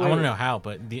 The only I way want to to- know how,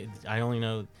 but I only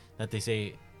know that they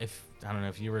say if I don't know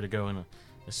if you were to go in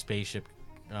a spaceship,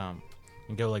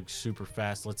 and go like super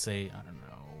fast. Let's say I don't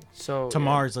know So to yeah.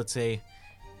 Mars. Let's say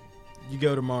you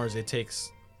go to Mars. It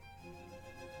takes.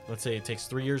 Let's say it takes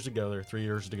 3 years to go there, 3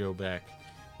 years to go back,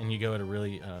 and you go at a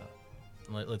really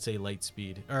let's say light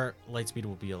speed. Or light speed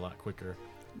will be a lot quicker.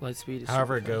 Light speed is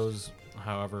However it super fast. goes,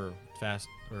 however fast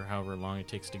or however long it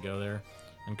takes to go there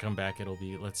and come back, it'll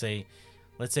be let's say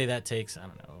that takes I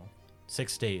don't know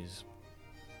 6 days.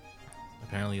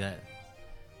 Apparently that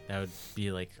would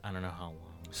be like I don't know how long.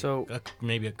 So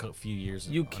Maybe a few years.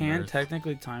 you on can Earth.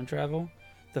 technically time travel.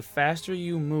 The faster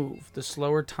you move, the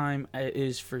slower time it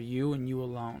is for you and you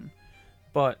alone.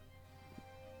 But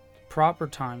proper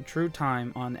time, true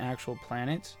time on actual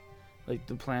planets, like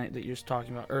the planet that you're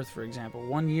talking about, Earth, for example,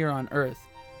 1 year on Earth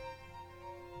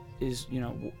is,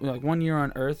 like 1 year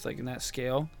on Earth, like in that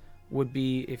scale, would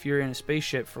be, if you're in a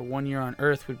spaceship for 1 year on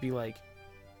Earth, would be like,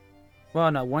 well,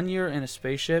 no, 1 year in a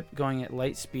spaceship going at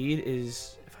light speed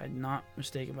is, if I'm not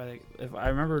mistaken if I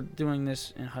remember doing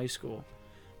this in high school,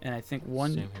 and I think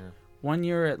Same here. 1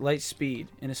 year at light speed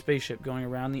in a spaceship going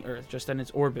around the Earth, just in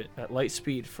its orbit at light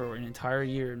speed for an entire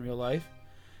year in real life,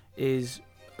 is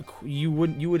you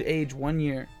would age 1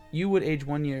 year. You would age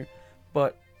 1 year,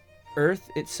 but Earth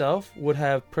itself would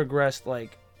have progressed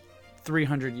like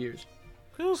 300 years.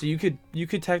 Whew. So you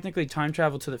could technically time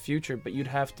travel to the future, but you'd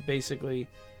have to basically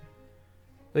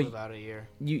like about a year.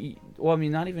 well, I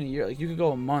mean, not even a year. Like you could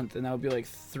go a month, and that would be like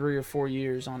 3 or 4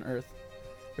 years on Earth,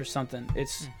 or something.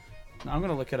 It's I'm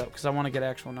gonna look it up because I want to get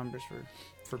actual numbers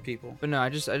for people. But no, I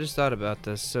just thought about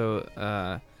this.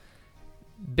 So,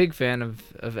 big fan of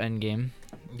Endgame.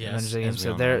 Yes. Avengers Endgame. as we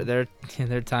So all know.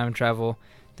 their time travel,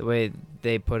 the way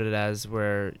they put it as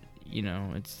where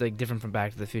it's like different from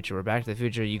Back to the Future. Where Back to the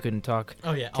Future you couldn't talk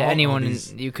Oh yeah. to all anyone.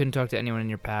 these- You couldn't talk to anyone in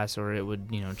your past, or it would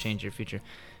change your future.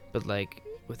 But like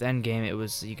with Endgame, it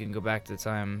was you can go back to the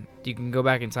time. You can go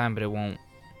back in time, but it won't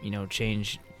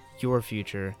change your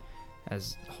future.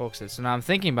 as Hulk said. So now I'm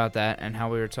thinking about that and how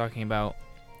we were talking about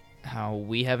how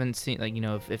we haven't seen, like, you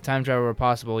know, if time travel were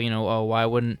possible, you know, oh, why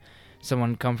wouldn't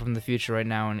someone come from the future right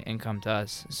now and come to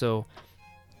us? So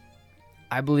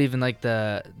I believe in, like,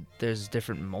 there's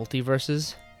different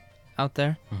multiverses out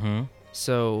there. Mm-hmm.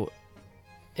 So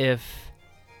if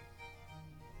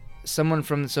someone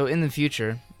so in the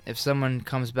future, if someone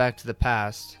comes back to the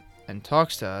past and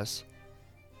talks to us,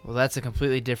 well, that's a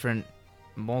completely different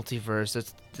multiverse.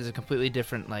 There's a completely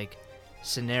different, like,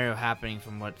 scenario happening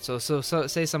from what. So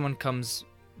say someone comes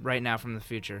right now from the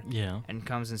future. Yeah. And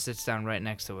comes and sits down right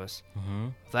next to us. Mm-hmm.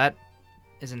 That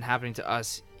isn't happening to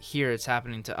us here. It's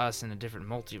happening to us in a different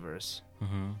multiverse.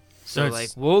 Mm-hmm. So like,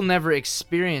 we'll never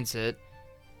experience it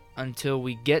until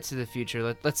we get to the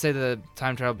future. Let's say the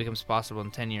time travel becomes possible in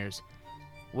 10 years.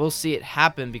 We'll see it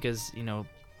happen because, you know,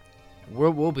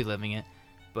 we'll be living it.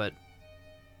 But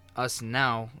us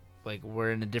now, like,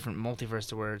 we're in a different multiverse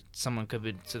to where someone could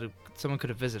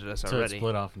have visited us so already. It's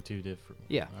split off in two different.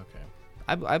 Yeah. Okay.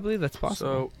 I believe that's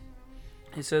possible.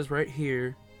 So it says right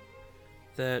here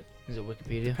that Is it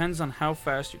Wikipedia? depends on how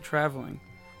fast you're traveling.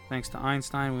 Thanks to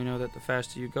Einstein, we know that the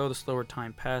faster you go, the slower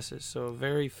time passes. So a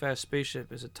very fast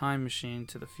spaceship is a time machine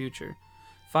to the future.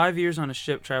 5 years on a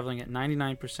ship traveling at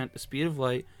 99% the speed of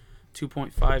light,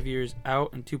 2.5 years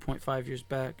out and 2.5 years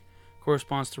back,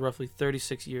 corresponds to roughly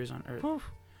 36 years on Earth.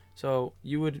 Oof. So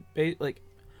you would,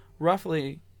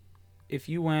 roughly, if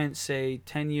you went, say,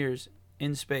 10 years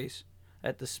in space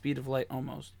at the speed of light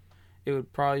almost, it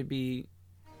would probably be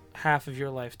half of your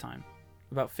lifetime.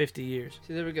 About 50 years.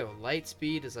 See, there we go. Light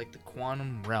speed is like the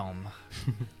quantum realm.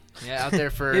 Yeah, out there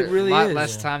for It really a lot is.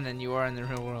 less Yeah. time than you are in the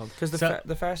real world. Because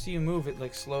the faster you move, it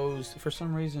like slows. For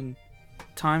some reason,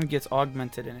 time gets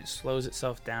augmented and it slows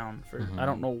itself down. I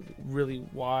don't know really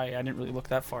why. I didn't really look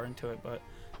that far into it, but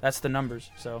that's the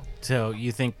numbers. So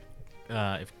you think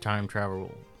if time travel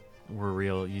were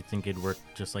real, you think it'd work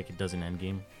just like it does in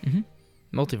Endgame?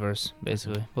 Mm-hmm. Multiverse,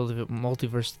 basically.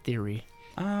 Multiverse theory.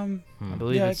 I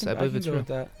believe yeah, it's. I believe can it's go real. with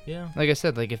that. Yeah. Like I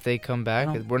said, like if they come back,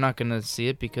 I don't- we're not gonna see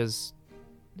it because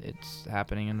it's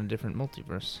happening in a different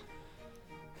multiverse.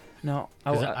 No,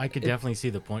 'Cause I could definitely see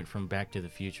the point from Back to the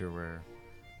Future where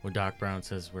Doc Brown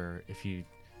says where if you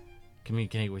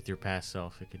communicate with your past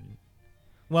self, it could.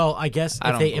 Well, I guess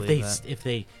I don't if believe that. if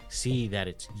they see that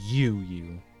it's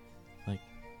you, like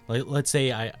let's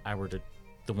say I were the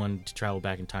one to travel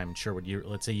back in time and Sherwood,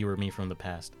 let's say you were me from the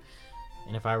past.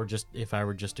 And if I were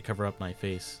just to cover up my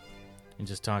face and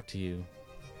just talk to you,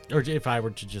 or if I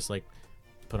were to just like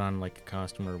put on like a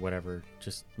costume or whatever,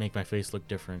 just make my face look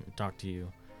different and talk to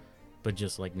you, but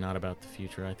just like not about the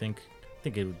future, I think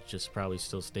it would just probably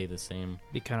still stay the same.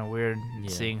 Be kind of weird Yeah.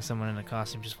 seeing someone in a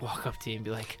costume just walk up to you and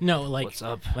be like, No, like "What's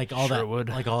up?" like all Sherwood.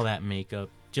 that, like all that makeup,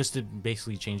 just to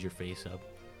basically change your face up,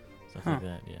 stuff Huh. like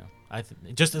that. Yeah,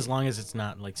 just as long as it's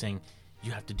not like saying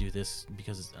you have to do this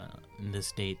because in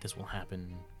this date this will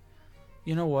happen.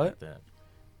 You know what? Like that.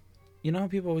 You know how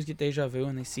people always get deja vu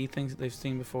and they see things that they've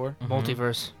seen before? Mhm.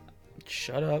 Multiverse.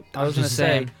 Shut up. I was gonna just say,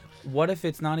 saying. what if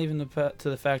it's not even to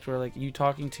the fact where like you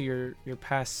talking to your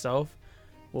past self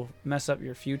will mess up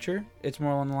your future? It's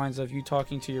more along the lines of you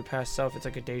talking to your past self. It's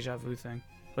like a deja vu thing,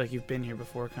 like you've been here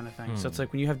before kind of thing. So it's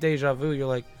like when you have deja vu, you're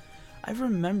like, I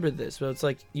remember this, but it's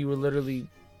like you were literally.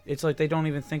 It's like they don't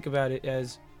even think about it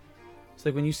as. It's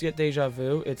like when you get deja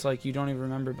vu, it's like you don't even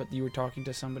remember, but you were talking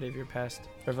to somebody of your past,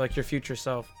 or like your future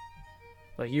self.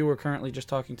 Like you were currently just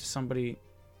talking to somebody,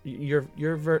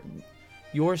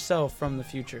 yourself from the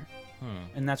future,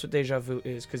 and that's what deja vu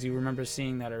is, because you remember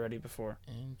seeing that already before.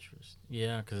 Interesting.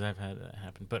 Yeah, because I've had that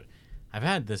happen, but I've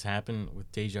had this happen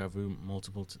with deja vu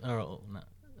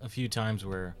a few times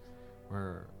where,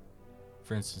 for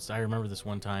instance, I remember this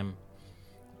one time,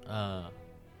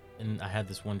 and I had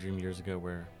this one dream years ago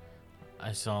where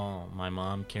I saw my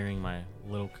mom carrying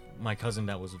my cousin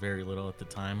that was very little at the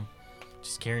time,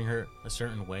 just carrying her a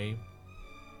certain way.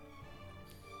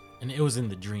 And it was in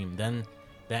the dream. Then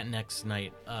that next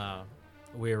night,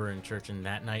 we were in church, and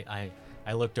that night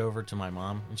I looked over to my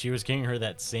mom, and she was carrying her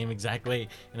that same exact way,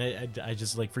 and I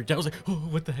just like freaked out. I was like, oh,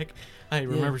 what the heck? I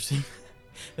remember seeing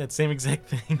that same exact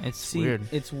thing. It's See, weird.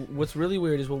 it's what's really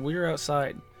weird is when we were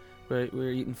outside, right? We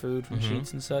were eating food from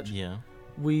sheets and such. Yeah.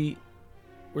 We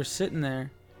were sitting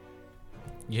there.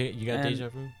 You got And- deja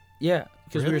vu? Yeah,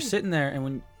 because we were Really? sitting there, and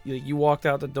when you walked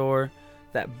out the door,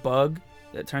 that bug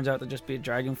that turns out to just be a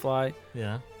dragonfly,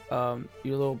 Yeah.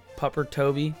 your little pupper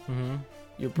Toby, Mm-hmm.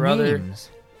 your brother, Memes.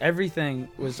 everything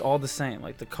was all the same.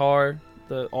 Like the car,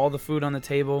 all the food on the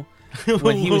table,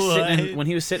 when he was sitting What? when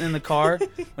he was sitting in the car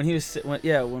when he was when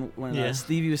Yeah.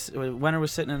 Stevie was when Wenner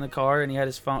was sitting in the car and he had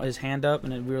his hand up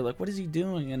and then we were like, what is he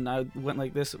doing? And I went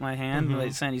like this with my hand Mhm.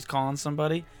 like saying he's calling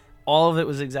somebody. All of it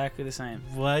was exactly the same.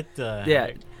 What the Yeah,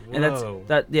 heck? And that's Whoa.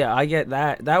 that. Yeah, I get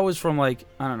that. That was from like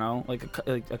I don't know, like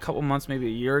a couple months, maybe a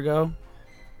year ago.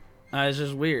 It's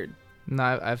just weird. No,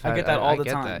 I've I had get that all the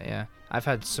get time. That, yeah, I've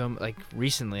had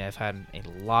recently. I've had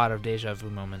a lot of deja vu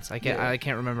moments. I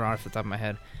can't remember off the top of my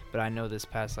head, but I know this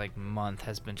past like month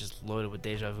has been just loaded with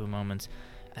deja vu moments.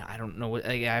 And I don't know what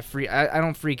I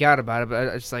don't freak out about it,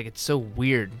 but it's like it's so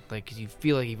weird. Like 'cause you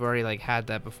feel like you've already like had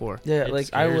that before. Yeah, It like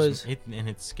I scares was. me. And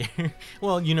it's scary.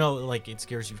 Well, you know, like it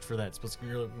scares you for that. But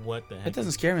you're like, what the heck? It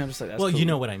doesn't scare me. I'm just like, that's Well, cool. you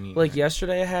know what I mean. Like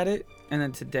yesterday I had it, and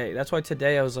then today. That's why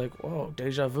today I was like, whoa,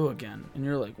 deja vu again. And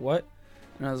you're like, what?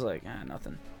 And I was like,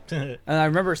 nothing. And I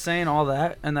remember saying all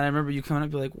that, and then I remember you coming up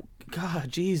and be like, God,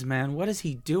 geez, man, what is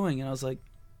he doing? And I was like,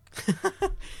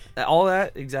 all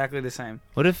that exactly the same.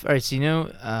 What if? All right, so you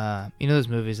know those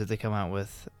movies that they come out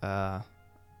with,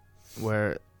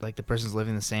 where like the person's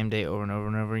living the same day over and over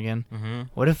and over again. Mm-hmm.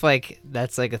 What if like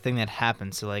that's like a thing that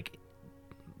happens? So like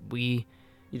we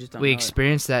You just don't we know it.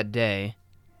 experience that day,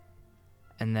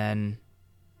 and then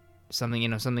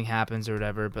something happens or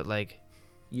whatever. But like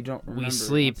You don't remember we it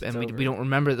sleep once it's and over. we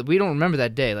don't remember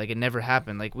that day. Like it never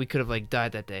happened. Like we could have like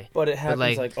died that day. But it happens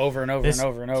like, like over and over this- and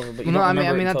over and over. But you Well, no, don't I mean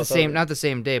remember it not until the it's same, over. not the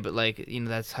same day, but like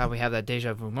that's how we have that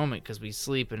deja vu moment because we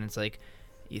sleep and it's like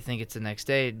you think it's the next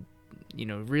day,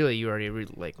 really you already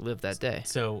like lived that day.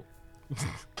 So,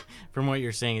 from what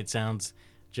you're saying, it sounds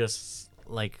just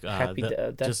like Happy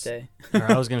Death just, Day. Or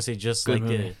I was gonna say just Good like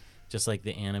movie.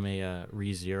 the anime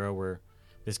ReZero, where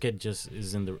this kid just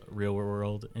is in the real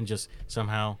world and just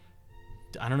somehow,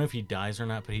 I don't know if he dies or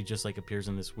not, but he just like appears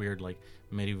in this weird like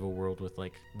medieval world with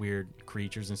like weird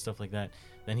creatures and stuff like that.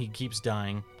 Then he keeps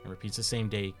dying and repeats the same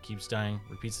day, keeps dying,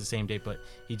 repeats the same day, but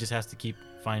he just has to keep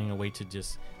finding a way to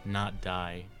just not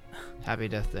die. Happy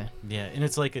Death Day. Yeah, and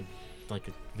it's like a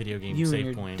video game You and save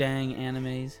your point. dang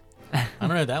animes. I don't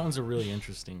know. That one's a really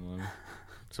interesting one.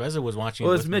 So as I was watching,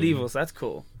 Well, it it's medieval, so that's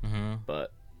cool. Mm-hmm.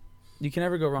 But you can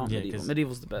never go wrong with Yeah, medieval. 'cause-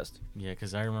 Medieval's the best. Yeah,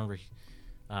 because I remember,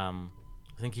 I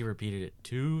think he repeated it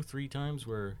 2-3 times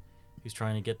where he's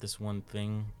trying to get this one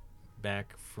thing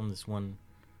back from this one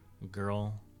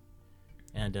girl,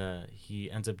 and he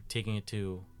ends up taking it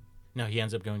to, no, he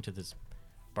ends up going to this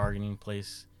bargaining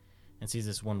place and sees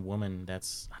this one woman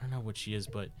that's, I don't know what she is,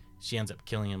 but she ends up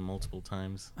killing him multiple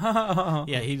times.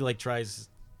 Yeah, he like tries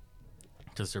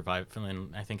to survive, and then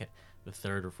I think the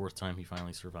third or fourth time he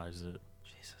finally survives it.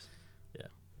 Jesus. Yeah.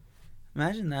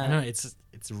 Imagine I that. know it's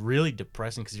really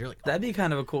depressing because you're like, That'd be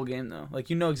kind of a cool game though. Like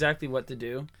you know exactly what to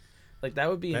do. Like that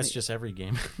would be. that's just every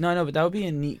game. No, but that would be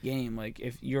a neat game. Like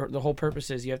if the whole purpose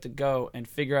is you have to go and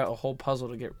figure out a whole puzzle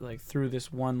to get like through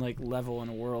this one like level in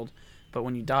a world. But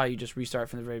when you die, you just restart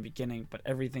from the very beginning. But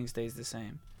everything stays the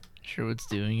same. Sherwood's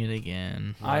doing it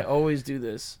again. I always do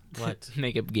this. What?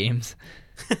 Make up games.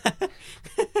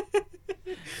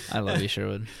 I love you,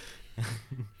 Sherwood.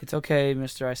 It's okay,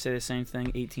 Mister. I say the same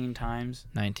thing 18 times.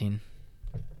 19.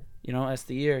 You know, that's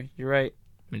the year. You're right.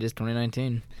 It is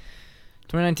 2019.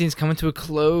 2019 is coming to a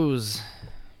close.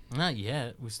 Not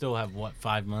yet. We still have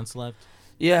 5 months left.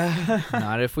 Yeah.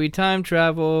 Not if we time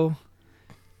travel.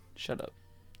 Shut up.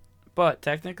 But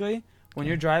technically, when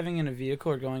you're driving in a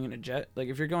vehicle or going in a jet, like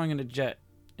if you're going in a jet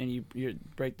and you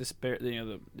break the spare,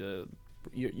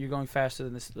 you're going faster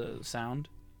than the sound,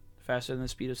 faster than the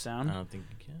speed of sound. I don't think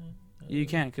you can. You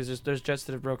can because there's jets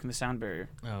that have broken the sound barrier.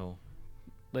 Oh.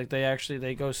 Like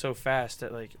they go so fast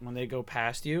that like when they go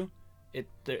past you,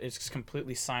 it's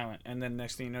completely silent, and then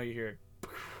next thing you know you hear,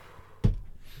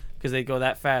 because they go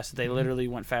that fast, they literally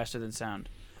went faster than sound.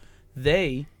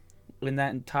 They, in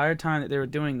that entire time that they were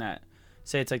doing that,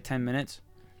 say it's like 10 minutes,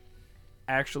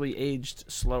 actually aged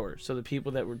slower. So the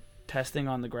people that were testing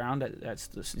on the ground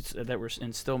that were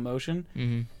in still motion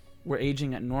Mm-hmm. were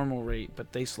aging at normal rate,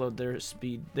 but they slowed their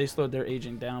speed. They slowed their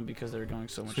aging down because they were going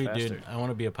so much Sweet faster. dude, I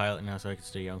want to be a pilot now so I can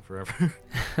stay young forever.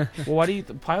 Well, why do you?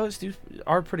 The pilots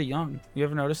are pretty young. You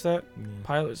ever notice that? Yeah.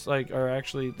 Pilots are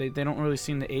actually they don't really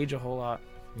seem to age a whole lot.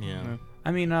 Yeah.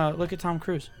 I mean, look at Tom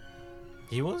Cruise.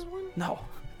 He was one? No,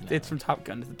 No. it's from Top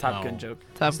Gun. It's a Top Gun No. joke.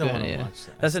 I Top still Gun, wanna yeah. watch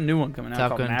that. That's a new one coming out Top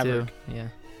called Gun Maverick. 2. Yeah.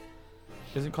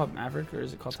 Is it called Maverick or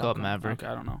is it called? It's Top called Gun? Maverick.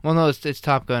 Okay, I don't know. Well, no, it's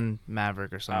Top Gun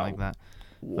Maverick or something like that.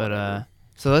 But Whatever.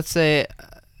 so let's say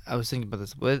I was thinking about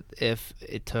this. What if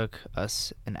it took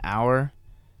us an hour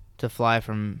to fly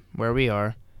from where we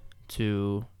are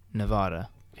to Nevada?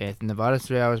 Okay, Nevada's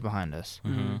 3 hours behind us.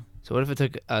 Mhm. Mhm. So what if it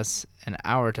took us an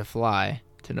hour to fly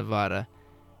to Nevada,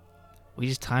 We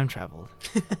just time traveled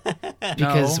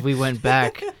because we went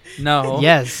back. No.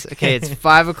 Yes. Okay, it's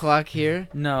 5 o'clock here.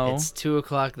 No. It's 2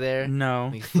 o'clock there. No.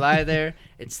 We fly there.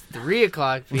 It's 3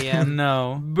 o'clock p.m.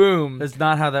 No. Boom. That's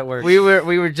not how that works. We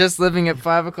were just living at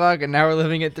 5 o'clock, and now we're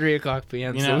living at 3 o'clock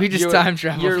p.m. You So know, we just time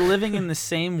traveled. You're living in the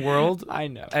same world I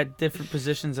know. at different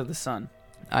positions of the sun.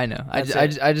 I know. That's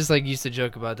I just like used to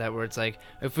joke about that, where it's like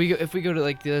if we go to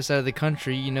like the other side of the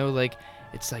country, you know, like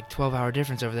it's like 12-hour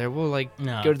difference over there. We'll like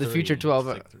No, go to the 3, future 12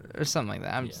 stick to it. or something like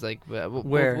that. I'm Yeah. just like we'll,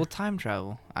 Where? we'll time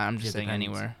travel. I'm just It saying depends.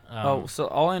 anywhere. Oh, so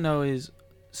all I know is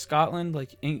Scotland,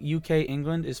 like UK,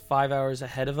 England, is 5 hours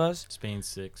ahead of us. Spain's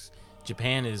 6.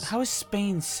 Japan is. How is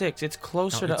Spain 6? It's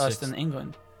closer No, to it's us 6. than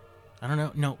England. I don't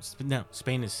know. No,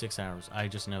 Spain is 6 hours. I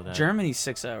just know that. Germany's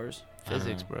 6 hours. I don't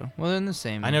Physics, know. bro. Well, they're in the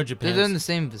same. I know They're Japan's. in the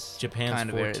same Japan's kind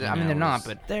of area. 14 I mean, they're not, hours.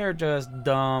 but They're just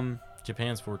dumb.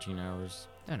 Japan's 14 hours.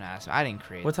 don't ask. I didn't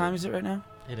create. What time is it right now?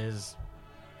 It is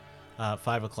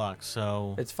 5 o'clock.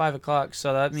 So It's 5 o'clock,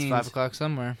 so that It's means 5 o'clock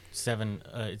somewhere. 7.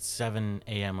 It's 7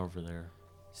 a.m. over there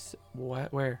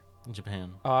What? Where? in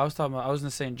Japan. Oh, I was going to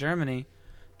say in Germany.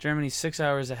 Germany's 6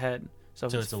 hours ahead. So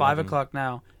if So it's it's 5 11 o'clock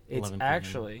now, it's 11 p.m.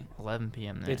 actually 11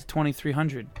 p.m. there. it's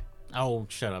 2300. Oh,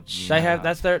 shut up. They have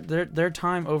Nah. that's their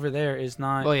time over there is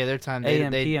not Oh yeah, their time.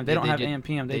 AM PM. They don't have AM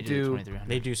PM. They the do 2300.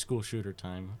 They do school shooter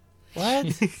time. what?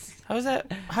 How is that?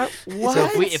 How what?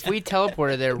 So if we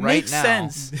teleported there right Makes now,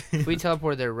 sense. if we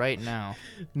teleported there right now,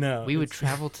 No. we would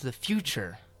travel to the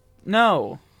future.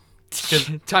 No.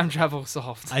 Time travel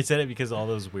solved. I said it because all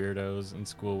those weirdos in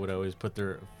school would always put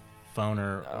their phone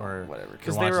or Whatever.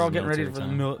 Because their they were all watches getting ready military for the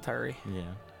time. military. Yeah.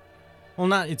 Well,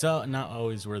 not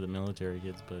always where the military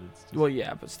gets, but it's just, Well,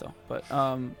 yeah, but still. But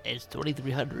It's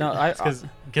 2300. no, I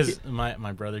because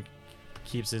my brother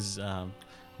keeps his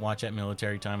watch at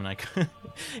military time, and I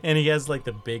and he has like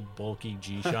the big bulky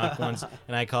G-Shock ones,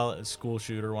 and I call it a school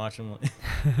shooter watch. I'm like,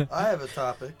 I have a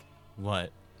topic.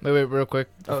 what? Wait, real quick.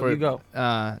 Oh, before- you go.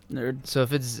 Nerd. Nerd So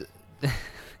if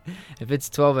it's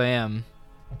 12 a.m.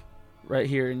 right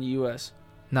here in the U.S.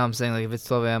 No, I'm saying like if it's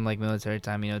 12 a.m. like military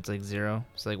time, you know it's like 0.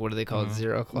 So like what do they call it? Mhm.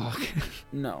 0 o'clock.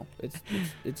 No,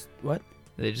 it's what?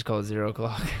 They just call it 0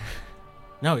 o'clock.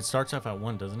 No, it starts off at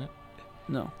 1, doesn't it?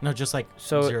 No. No, just like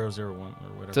So 001 or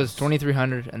whatever. So it's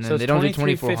 2300, and then So it's they don't do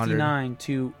 2400. 2359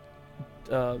 to.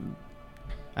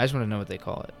 I just want to know what they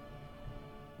call it.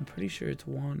 I'm pretty sure it's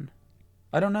 1.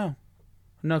 I don't know.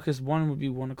 No, because 1 would be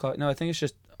 1 o'clock. No, I think it's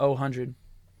just 000.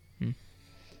 Hmm.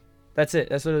 That's it.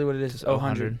 That's literally what it is. Just 000.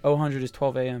 000 is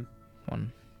 12 a.m.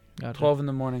 1. Gotcha. 12 in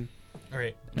the morning. All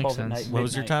right. Makes 12 at sense. night. What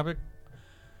was your midnight. topic?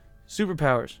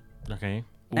 Superpowers. Okay.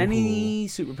 Any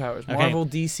superpowers, Okay. Marvel,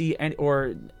 DC,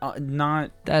 or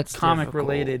not That's comic difficult.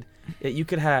 related, that you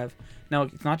could have. Now,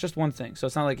 it's not just one thing. So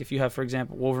it's not like if you have, for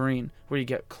example, Wolverine, where you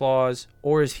get claws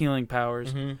or his healing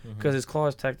powers, because his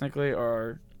claws technically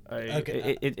are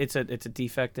Okay. it's a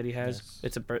defect that he has.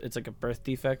 Yes. It's like a birth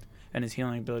defect, and his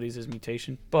healing abilities is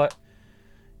mutation. But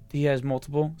he has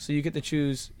multiple, so you get to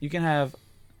choose. You can have.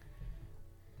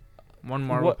 1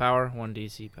 Marvel What- power, 1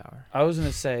 DC power. I was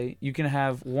gonna say you can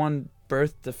have 1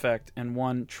 birth defect and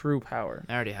 1 true power.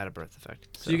 I already had a birth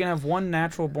effect. So you can have 1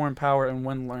 natural born power and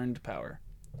 1 learned power.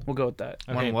 We'll go with that.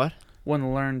 Okay. 1 what?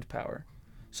 1 learned power.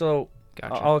 So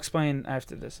Gotcha. I'll explain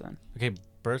after this then. Okay.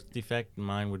 Birth defect.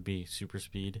 Mine would be super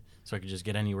speed, so I could just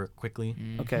get anywhere quickly.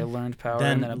 Mhm. Okay, learned power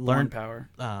Then and then a born learned- power.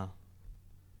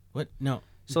 What? No.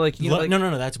 So like you know, like,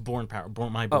 no. That's born power.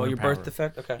 My born oh, your power. birth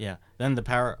defect. Okay. Yeah. Then the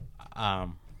power.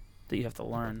 That you have to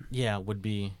learn. Yeah, would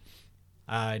be.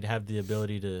 I'd have the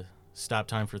ability to stop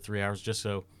time for 3 hours, just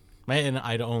so. And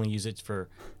I'd only use it for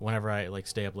whenever I like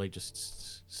stay up late.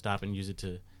 Just stop and use it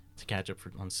to catch up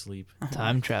on sleep.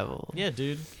 Time travel. Yeah,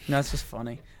 dude. No, it's just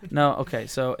funny. No, okay.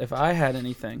 So if I had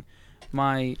anything,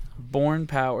 my born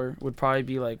power would probably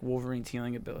be like Wolverine's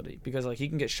healing ability, because like he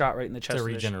can get shot right in the chest. It's a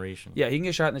with a regeneration. yeah, he can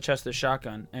get shot in the chest with a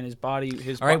shotgun, and his body.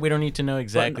 All right, we don't need to know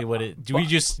exactly what it. Do we but-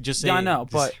 just say? Yeah, I know,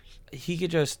 just- but he could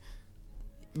just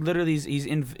literally he's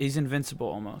invincible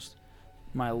almost.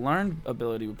 My learned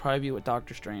ability would probably be what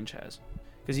Doctor Strange has,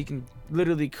 because he can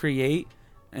literally create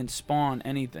and spawn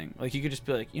anything. Like you could just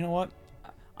be like, you know what,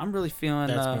 I'm really feeling.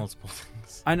 that's multiple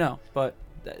things. I know, but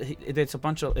it's a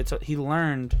bunch of he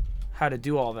learned how to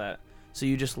do all that, so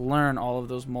you just learn all of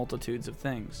those multitudes of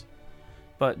things.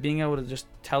 But being able to just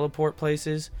teleport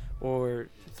places or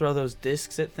throw those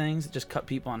discs at things that just cut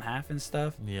people in half and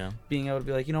stuff. Yeah, Being able to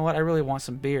be like, you know what, I really want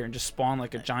some beer, and just spawn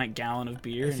like a giant gallon of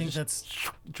beer I and think just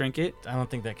that's. drink it. I don't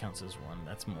think that counts as one.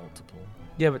 That's multiple.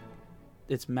 Yeah, but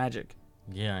it's magic.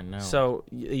 Yeah, I know. So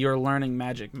you're learning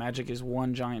magic. Magic is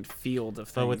one giant field of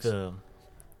things.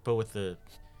 but with the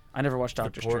I never watched the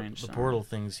Doctor por- Strange. the so. portal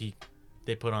things,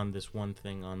 they put on this one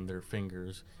thing on their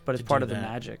fingers. But it's to part do of the that.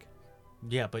 magic.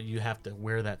 Yeah, but you have to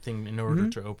wear that thing in order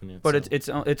Mhm. to open it. But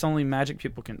so. it's only magic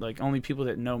people can only people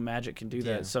that know magic can do Yeah.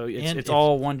 that. So it's And it's if-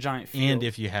 all one giant field. And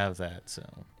if you have that, so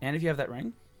and if you have that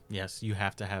ring, yes, you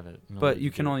have to have it. in order but to you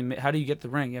do can it. only how do you get the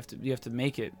ring? You have to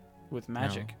make it with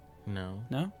magic. No,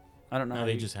 No, I don't know. no, how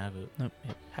they you- just have it Nope.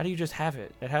 Yep. how do you just have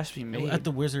it? It has to be made. at the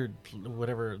wizard,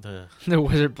 whatever The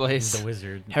wizard place. the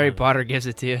wizard. Harry Potter gives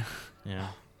it to you. Yeah.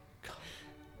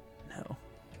 No.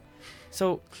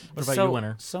 So What about so, you,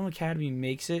 Winter? Some academy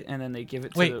makes it and then they give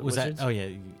it to Wait, the was wizards? that? Oh yeah.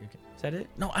 Okay. Is that it?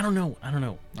 No, I don't know. I don't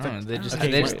know. I don't know, they just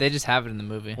Okay, they just have it in the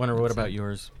movie. Winter, what That's about it.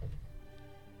 yours?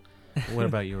 What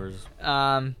about yours?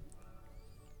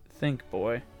 Think,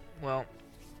 boy. Well,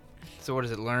 so what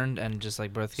is it? Learned and just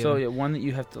like birth So given? yeah, one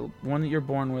that you're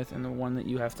born with, and the one that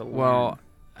you have to learn. Well,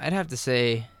 I'd have to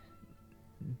say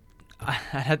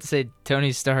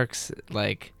Tony Stark's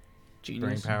like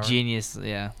genius. Brain power. genius,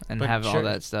 yeah, and But have all Sherry-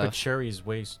 that stuff. But Sherry's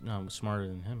way smarter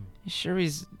than him. Sure,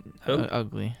 he's Who?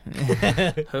 ugly.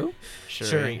 Who?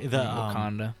 Shuri, the,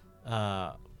 Wakanda.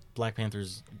 Black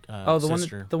Panther's Oh, the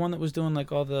sister. one that was doing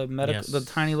like all the medical, Yes. the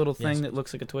tiny little thing Yes. that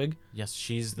looks like a twig. Yes,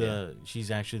 she's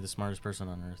actually the smartest person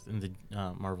on Earth in the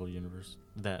Marvel universe.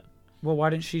 That Well, why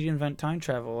didn't she invent time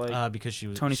travel? Like because she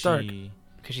was Tony Stark.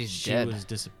 Because she's She dead. was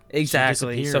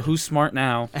exactly. So disappeared. who's smart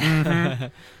now?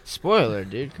 Spoiler,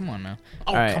 dude. Come on now.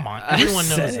 Oh, Alright. come on! Everyone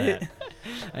knows Said that. it.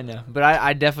 I know, but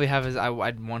I definitely have his.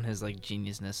 I'd want his like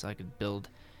geniusness, so I could build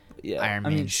Yeah, Iron I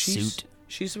mean, Man she's suit.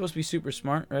 she's supposed to be super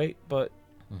smart, right? But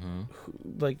hmm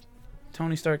like,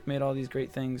 Tony Stark made all these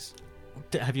great things.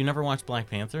 Have you never watched Black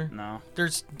Panther? No.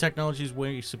 There's technologies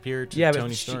way superior to Yeah, Tony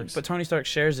but Stark's. but Tony Stark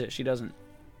shares it. She doesn't.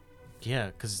 Yeah,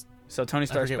 because So Tony I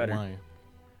Stark's forget better why.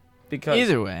 because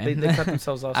Either way, they cut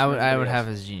themselves off. I from would everybody have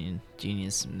else. his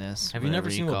geniusness. Have you never whatever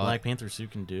seen what call it. Black Panther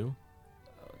suit can do?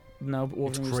 No, but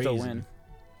Wolverine would crazy. still win.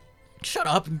 Shut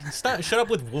up! Stop! Shut up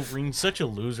with Wolverine. Such a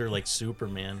loser, like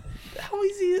Superman. How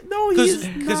is he? No, he 'Cause- is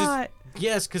 'cause it's- not.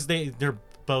 Yes, because they're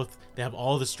both they have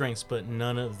all the strengths, but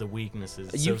none of the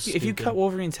weaknesses. It's so If you stupid. cut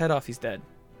Wolverine's head off, he's dead.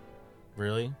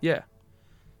 Really? Yeah.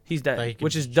 He's Thought he dead, could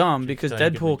which is j- dumb because thought he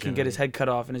could Deadpool can get his regenerate. head cut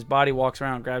off and his body walks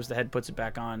around, grabs the head, puts it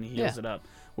back on, and he heals Yeah. it up.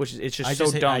 Which is it's just I so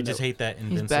just hate, dumb. I that just hate that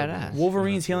Invincible. badass.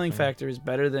 Wolverine's That's the healing thing. factor is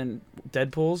better than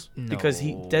Deadpool's because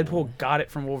No. Deadpool got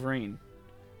it from Wolverine,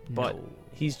 but No.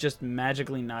 he's just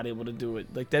magically not able to do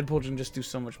it. Like Deadpool can just do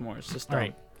so much more. It's just All dumb.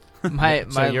 right. my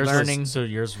So my yours learning. was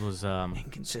Tony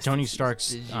Inconsistencies. Stark's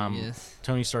Genius.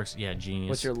 Tony Stark's genius.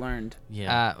 What's your learned?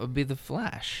 yeah? Would be the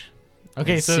Flash.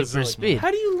 Okay, His so super like- speed.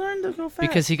 How do you learn to go fast?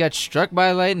 Because he got struck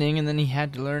by lightning and then he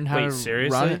had to learn how Wait, to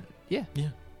seriously? run it. Yeah.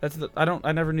 that's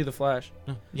I never knew the Flash.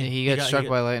 No, Yeah, he got struck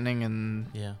by lightning and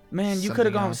Yeah. Man, you Something could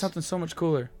have gone with else. something so much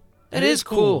cooler. It is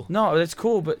cool. No, that's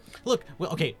cool, but Look,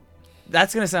 well, okay.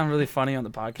 that's gonna sound really funny on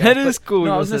the podcast. That but- is cool.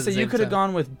 No, I We was both gonna said say the you same could have time.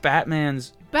 gone with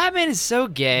Batman's. Batman is so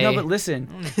gay. No, but listen,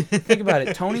 think about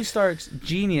it. Tony Stark's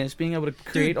genius, being able to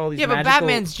create all these. yeah, but magical,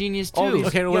 Batman's genius all too. these-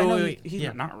 Okay, yeah, wait, no, wait, wait. He's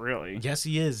Yeah. not really. Yes,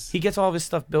 he is. He gets all of his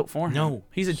stuff built for him. No,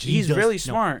 he's he he's does- really no.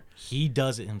 smart. He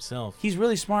does it himself. He's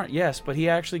really smart, yes, but he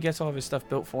actually gets all of his stuff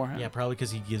built for him. Yeah, probably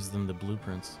because he gives them the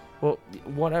blueprints. Well,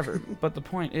 whatever. But the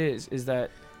point is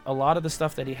that a lot of the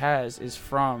stuff that he has is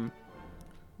from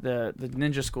the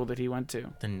ninja school that he went to.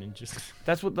 The ninjas.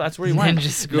 That's where he went. Ninja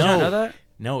Did school. you not No. know that?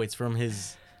 No, it's from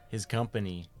his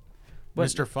company. But-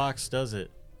 Mr. Fox does it.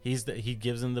 He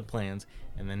gives him the plans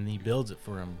and then he builds it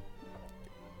for him.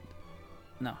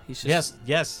 No, he's just.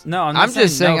 Yes. No, I'm, not I'm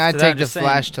just saying no I to that, take I'm the just saying-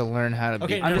 Flash to learn how to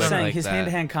Okay, be. no, I'm just no, saying like his that.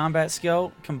 hand-to-hand combat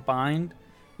skill combined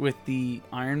with the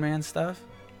Iron Man stuff.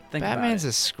 Think Batman's about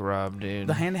a scrub, dude. it.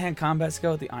 The hand-to-hand combat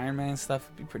skill with the Iron Man stuff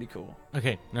would be pretty cool.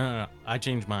 Okay. No. I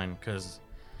changed mine because.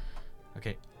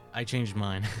 Okay, I changed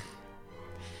mine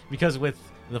because with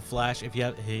the Flash, if he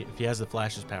has the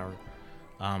Flash's power,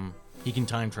 he can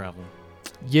time travel.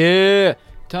 Yeah,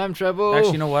 time travel.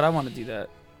 Actually, you know what? I want to do that.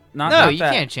 No, not you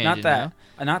that. can't change not it that.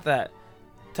 Not that.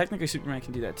 Technically, Superman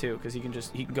can do that too, because he can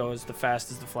go as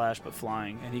fast as the Flash, but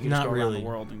flying, and he can just Not go around really. the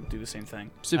world and do the same thing.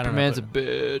 Superman's but- a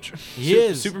bitch. He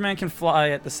is. Superman can fly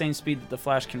at the same speed that the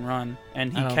Flash can run,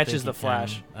 and I he don't catches think the he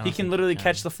Flash. can. I don't He think can he literally can.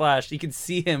 catch the Flash. You can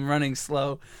see him running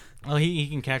slow. Well, he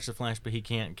can catch the Flash, but he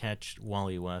can't catch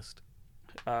Wally West.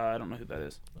 I don't know who that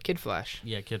is. Kid Flash.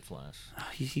 Yeah, Kid Flash.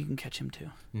 He can catch him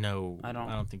too. No, I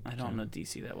don't think. I he don't can. know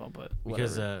DC that well, but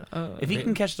because whatever. If he they-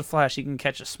 can catch the Flash, he can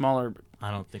catch a smaller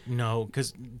I don't think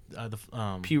because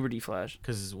the puberty Flash.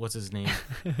 because what's his name?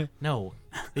 No,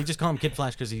 they just call him Kid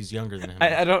Flash because he's younger than him.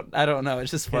 I don't know.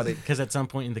 It's just funny. Because at some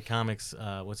point in the comics,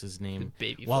 what's his name?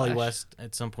 Baby Wally Flash. West.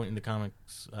 At some point in the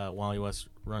comics, Wally West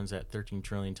runs at 13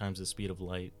 trillion times the speed of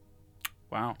light.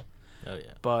 Wow. Oh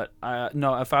yeah. But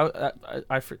no, if I'm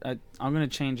gonna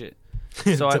change it.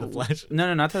 To So the Flash.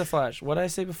 No, not to the Flash. What did I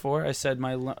say before? I said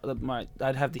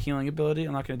I'd have the healing ability.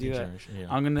 I'm not gonna do that. Yeah.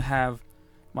 I'm gonna have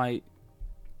my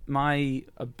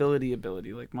ability,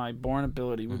 like my born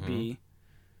ability would be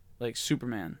like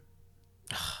Superman.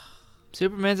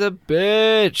 Superman's a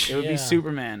bitch. It would be Yeah.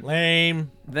 Superman.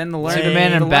 Lame. Then the learned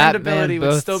Superman and the learned Batman ability would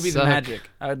both still be suck. the magic.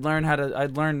 I'd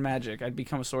learn magic. I'd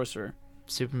become a sorcerer.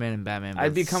 Superman and Batman both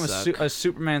I'd become suck. a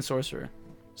Superman sorcerer.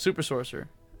 Super sorcerer.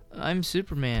 I'm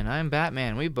Superman. I'm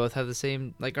Batman. We both have the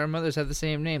same, like our mothers have the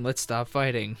same name. Let's stop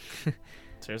fighting.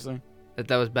 Seriously?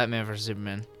 That was Batman versus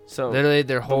Superman. So Literally,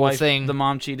 their the whole wife- thing. the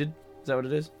mom cheated? Is that what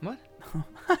it is? What?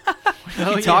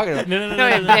 Oh, are you talking about? No. No,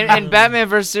 in Batman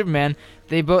versus Superman,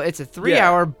 they both. It's a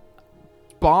 3-hour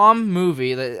bomb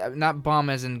movie. Not bomb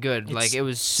as in good. It Like it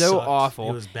was so sucked. awful.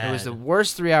 It was It was bad. the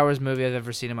worst 3 hours movie I've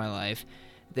ever seen in my life.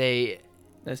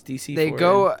 That's DC. They for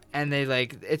go you. and they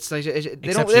like it's like they Except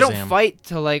don't Shazam. fight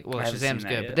till like well I haven't seen Shazam's that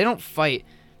good yet. but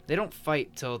they don't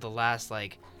fight till the last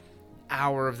like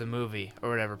hour of the movie or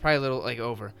whatever, probably a little like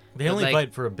over. They But, only like,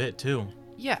 fight for a bit too.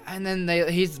 Yeah, and then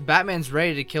Batman's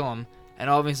ready to kill him, and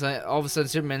all of a sudden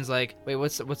Superman's like, wait,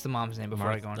 what's the mom's name before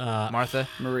I go on? Martha,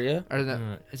 Maria.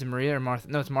 or is it Maria or Martha?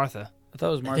 No, it's Martha. I thought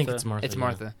it was Martha. I think it's Martha. It's yeah.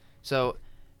 Martha. So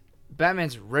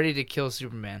Batman's ready to kill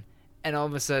Superman, and all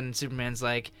of a sudden Superman's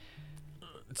like.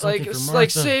 Something for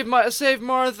Like Martha. save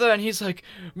Martha, and he's like,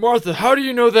 Martha, how do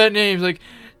you know that name? He's like,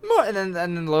 and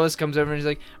then Lois comes over and he's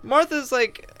like, Martha's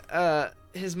like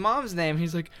his mom's name.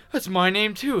 He's like, that's my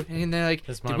name too. And they're like,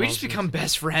 That's my did we mom's just become name.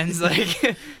 best friends?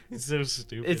 Like, It's so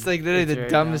stupid. it's like literally It's the very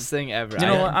dumbest thing ever. You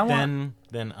know what? I want-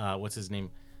 Then what's his name?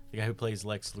 The guy who plays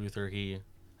Lex Luthor. I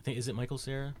think is it Michael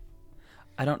Cera?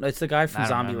 I don't know. It's the guy from I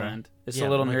don't Zombieland. remember. It's Yeah, the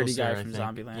little Michael nerdy Cera, guy I from think.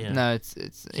 Zombieland. Yeah. No,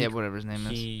 it's He- whatever his name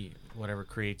is. He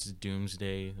creates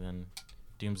Doomsday. Then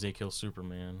Doomsday kills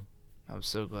Superman. I was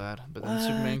so glad, but then What?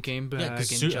 Superman came back. Yeah,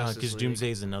 in Justice League.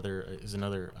 Doomsday is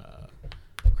another.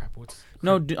 Crap. What's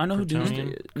No, I know who Kryptonian? Doomsday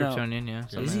is. No. Kryptonian, yeah. Yeah.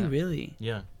 Is something he like that. really?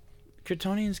 Yeah.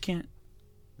 Kryptonians can't.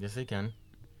 Yes, they can.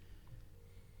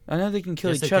 I know they can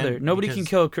kill Yes, each they other. can, Nobody can because-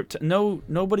 kill a Krypton. No,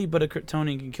 nobody but a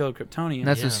Kryptonian can kill a Kryptonian.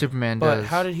 That's Yeah. what Superman but does.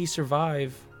 how did he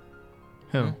survive?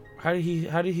 Who? How did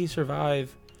he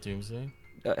survive? Doomsday.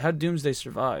 How did Doomsday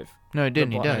survive? No, he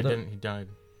didn't. He blo- died. the- He died.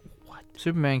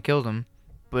 Superman killed him,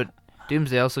 but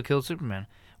Doomsday also killed Superman,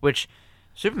 which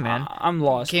Superman I'm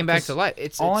lost. came back because to life.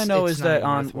 It's all I know it's is not that even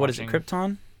on worth what is it, watching.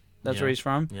 Krypton? That's Yeah. where he's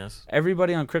from. Yes.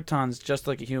 Everybody on Krypton's just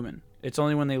like a human. It's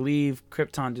only when they leave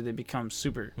Krypton do they become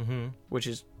super, Mm-hmm. which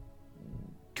is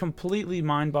completely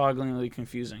mind-bogglingly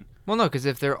confusing. Well, no, because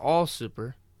if they're all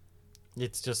super.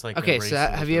 It's just like Okay, a so race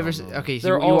have you ever? of them. Okay, so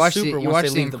They're you all watched super you once watched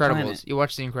they the leave the Incredibles. planet. You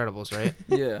watched the Incredibles, right?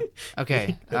 Yeah.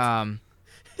 Okay.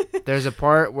 There's a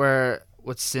part where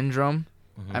with Syndrome.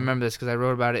 Mhm. I remember this because I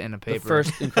wrote about it in a The paper.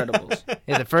 first Incredibles.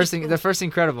 Yeah, the first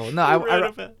Incredible. No,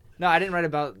 I didn't write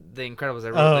about the Incredibles. I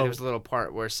wrote that Oh. there was a little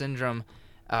part where Syndrome,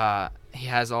 he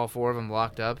has all 4 of them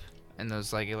locked up in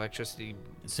those like electricity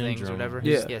things or Syndrome. whatever.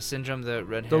 Yeah. Yeah, Syndrome, the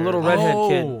red. The little redhead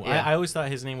kid. Oh, Yeah. I always thought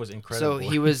his name was Incredible. So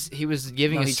he was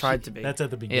giving No, a he s- tried to be. That's at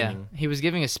the Yeah, beginning. he was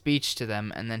giving a speech to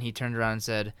them, and then he turned around and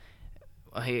said,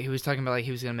 he was talking about like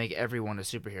he was gonna make everyone a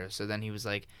superhero. So then he was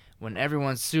like, when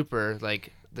everyone's super,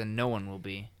 like then no one will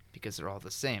be because they're all the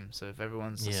same. So if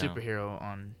everyone's a Yeah. superhero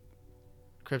on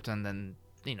Krypton, then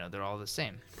they're all the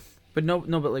same. But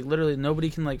but like literally nobody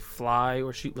can like fly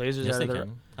or shoot lasers Yes, out they of their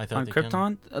can. I thought on they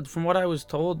Krypton. From what I was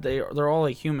told, they're all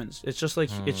like humans. It's just like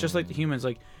the humans.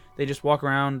 Like they just walk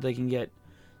around. They can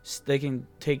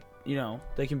take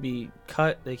they can be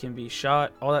cut. They can be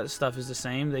shot. All that stuff is the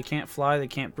same. They can't fly. They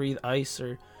can't breathe ice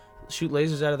or shoot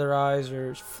lasers out of their eyes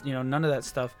or none of that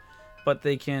stuff. But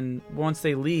they can once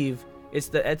they leave.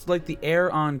 It's like the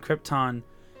air on Krypton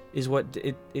is what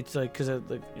it's like because of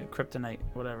like kryptonite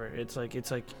whatever. It's like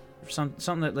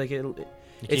something that like It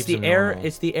it's keeps the them air. normal.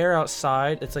 It's the air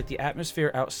outside. It's like the atmosphere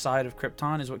outside of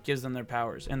Krypton is what gives them their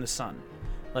powers, and the sun.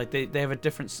 Like they have a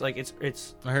different like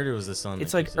it's I heard it was the sun.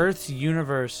 it's that like gives it. Earth's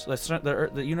universe.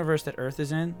 The universe that Earth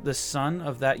is in. The sun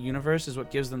of that universe is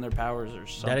what gives them their powers or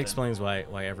something. That explains why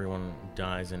everyone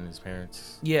dies and his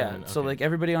parents. Yeah. and- So okay. like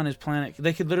everybody on his planet,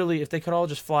 they could literally if they could all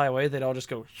just fly away, they'd all just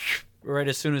go right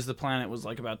as soon as the planet was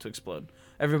like about to explode.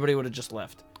 Everybody would have just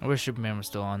left. I wish Superman was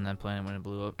still on that planet when it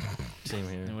blew up. Same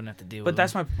They here. wouldn't have to deal But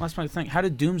with that's my thing. How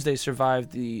did Doomsday survive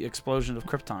the explosion of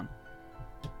Krypton?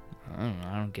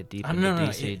 I don't get deep I into don't know,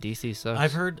 DC. DC sucks.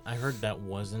 I've heard that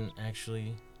wasn't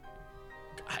actually.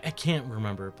 I can't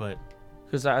remember, but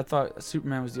Because I thought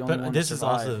Superman was the only one. this to is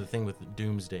survive. also the thing with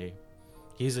Doomsday.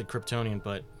 He's a Kryptonian,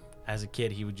 but as a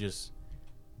kid, he would just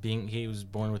he was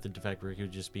born with a defect where he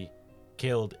would just be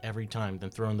killed every time,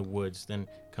 then thrown in the woods, then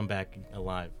come back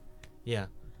alive. Yeah.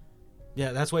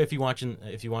 Yeah, that's why if you watch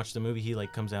the movie, he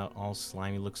like comes out all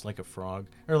slimy, looks like a frog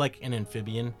or like an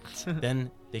amphibian.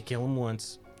 Then they kill him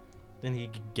once, then he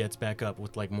gets back up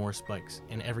with like more spikes,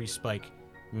 and every spike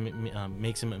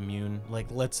makes him immune. Like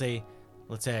let's say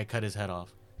I cut his head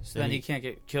off. So then he can't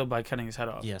get killed by cutting his head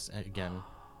off. Yes, again.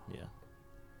 Yeah.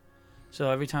 So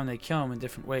every time they kill him in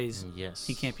different ways, Yes.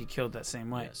 he can't be killed that same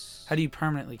way. Yes. How do you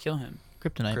permanently kill him?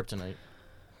 Kryptonite. Kryptonite.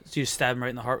 So you stab him right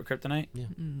in the heart with kryptonite? Yeah.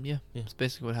 Yeah. Yeah. That's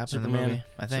basically what happened in the movie,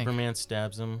 I think. Superman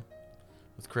stabs him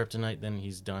with kryptonite, then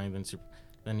he's dying,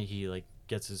 then he like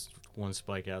gets his one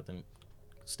spike out, then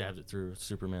stabs it through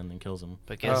Superman, then kills him.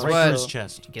 But guess Right what? through his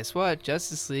chest. Guess what?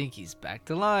 Justice League, he's back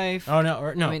to life. Oh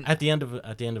no, no. I mean- at the end of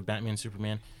Batman and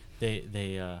Superman, they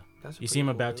you see him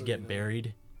about to get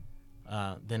buried.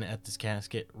 Then at this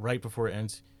casket, right before it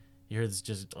ends, you hear this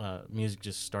just music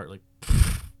just start like.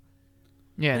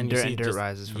 Yeah, then and you dirt, see and dirt just-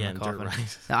 rises from yeah, the and dirt coffin.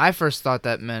 rises. Now, I first thought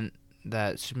that meant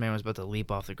that Superman was about to leap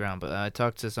off the ground, but I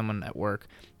talked to someone at work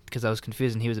because I was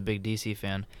confused, and he was a big DC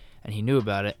fan, and he knew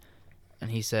about it, and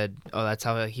he said, "Oh, that's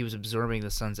how he was absorbing the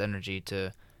sun's energy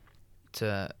to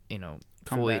Come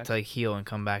fully back. to like heal and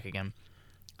come back again."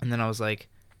 And then I was like,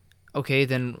 "Okay,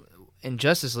 then in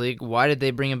Justice League, why did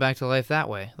they bring him back to life that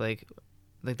way? Like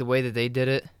the way that they did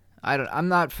it." I'm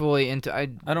not fully into. I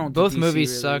don't. Both DC movies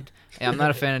really. sucked. Yeah, I'm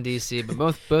not a fan of DC, but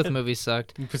both movies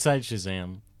sucked. Besides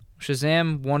Shazam.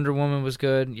 Shazam, Wonder Woman was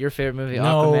good. Your favorite movie,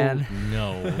 No, Aquaman.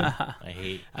 no, I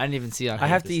hate. I didn't even see Aquaman. I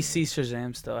have this to see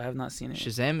Shazam still. I have not seen it.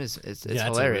 Shazam it's Yeah, it's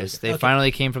hilarious. a really They good- okay.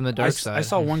 finally came from the I, dark s- side. I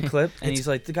saw one clip, and It's- he's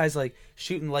like, the guy's like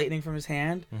shooting lightning from his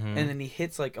hand, Mhm. and then he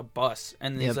hits like a bus,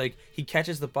 and then Yep. he's like, he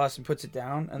catches the bus and puts it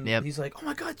down, and Yep. he's like, oh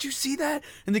my god, did you see that?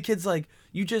 And the kid's like,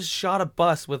 you just shot a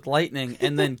bus with lightning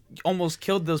and then almost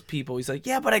killed those people. He's like,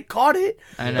 yeah, but I caught it.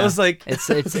 I I know. was like, It's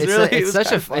it was such a kinda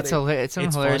it's funny. hilarious. It's an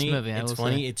It's hilarious funny. movie. It's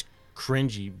funny. It's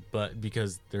cringy, but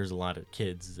because there's a lot of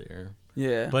kids there.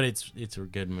 Yeah. But it's a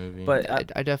good movie. But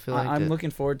I definitely liked I'm it. looking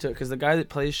forward to it because the guy that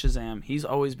plays Shazam, he's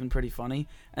always been pretty funny.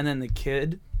 And then the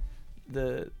kid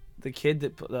that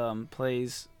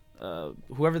plays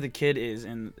whoever the kid is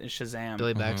in Shazam,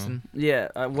 Billy Mhm. Baxton.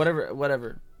 yeah,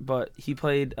 whatever. But he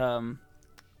played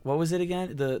what was it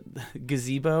again? The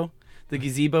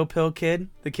gazebo pill kid,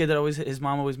 the kid that always his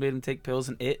mom always made him take pills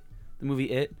in It, the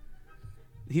movie It.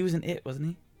 He was in It, wasn't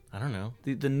he? I don't know.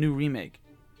 The new remake.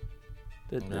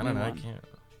 I don't know. I can't.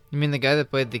 You mean the guy that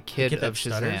played the kid that of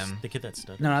stutters? Shazam? The kid that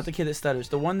stutters. No, not the kid that stutters.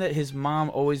 The one that his mom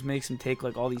always makes him take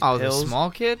like all these Oh, pills. the small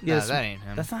kid? Yeah, Nah, the that ain't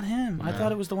him. That's not him. I No.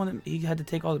 thought it was the one that he had to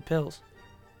take all the pills.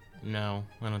 No,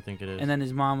 I don't think it is. And then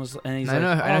his mom was, and he's I like, know-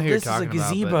 I know "Oh, who you're this is a talking about,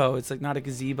 but- gazebo." It's like not a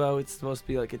gazebo. It's supposed to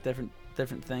be like a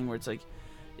different thing where it's like,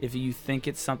 if you think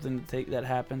it's something that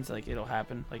happens, like it'll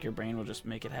happen. Like your brain will just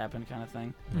make it happen, kind of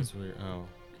thing. That's weird. Oh,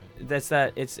 That's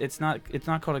that. It's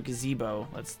not called a gazebo.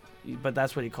 But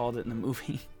that's what he called it in the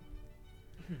movie.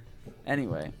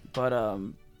 Anyway, but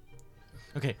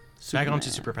okay. Back onto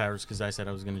superpowers because I said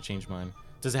I was going to change mine.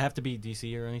 Does it have to be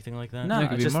DC or anything like that? No, it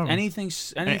could be just Marvel. anything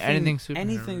anything superhero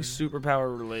anything related.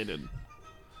 superpower related.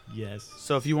 Yes.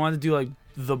 So if you wanted to do like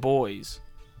The Boys,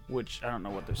 which I don't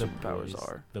know what their The superpowers Boys.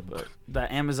 are, The but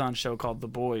that Amazon show called The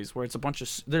Boys, where it's a bunch of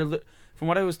from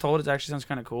what I was told, it actually sounds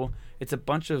kind of cool. It's a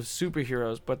bunch of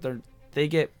superheroes, but they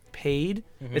get paid.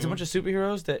 It's a bunch of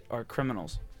superheroes that are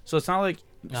criminals. So it's not like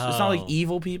Oh.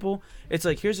 evil people. It's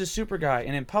like here's a super guy,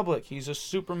 and in public he's a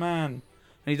Superman,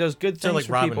 and he does good So things like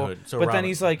for Robin people. Hood. So But then Robin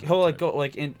he's like Hood. he'll like go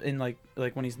like in like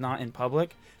when he's not in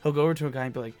public, he'll go over to a guy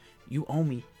and be like, "You owe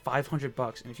me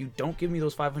 $500, and if you don't give me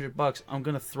those $500, I'm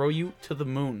gonna throw you to the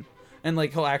moon." And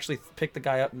like he'll actually pick the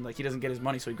guy up, and like he doesn't get his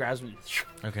money, so he grabs him and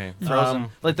Okay. throws him.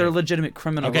 Like they're okay. legitimate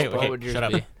criminals. Okay, but- What would yours shut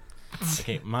up. be?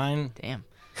 Okay, mine. Damn.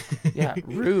 Yeah,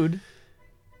 rude.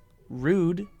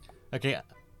 Okay,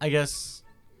 I guess.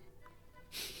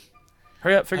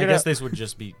 Hurry up, figure I it guess out. this would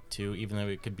just be two, even though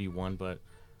it could be one. But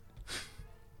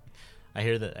I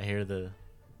hear the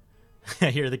I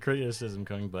hear the criticism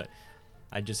coming. But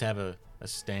I just have a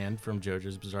stand from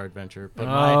JoJo's Bizarre Adventure. But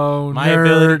my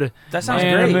ability, That sounds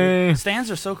Anime. great.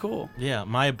 Stands are so cool. yeah,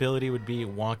 my ability would be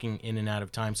walking in and out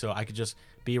of time, so I could just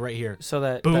be right here. So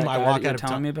that Boom, that I guy walk that you're out of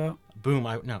telling time. me about. Boom!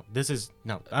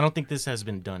 I don't think this has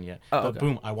been done yet. Oh, but okay.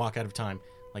 boom! I walk out of time.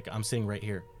 Like I'm sitting right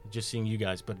here, just seeing you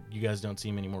guys, but you guys don't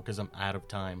see me anymore because I'm out of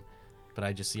time. But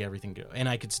I just see everything go, and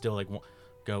I could still like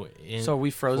go in. So are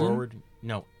we frozen? Forward.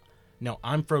 No,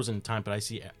 I'm frozen in time, but I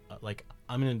see like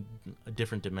I'm in a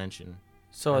different dimension.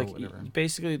 So or like whatever.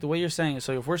 basically the way you're saying it.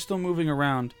 So if we're still moving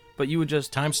around, but you would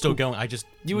just Time's still going. I just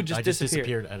You would just disappear.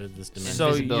 disappeared out of this dimension. so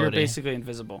you're Invisibility. basically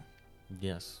invisible.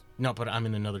 Yes. No, but I'm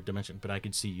in another dimension. But I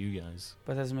could see you guys.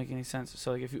 But that doesn't make any sense.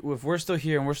 So like if we're still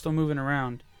here and we're still moving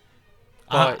around,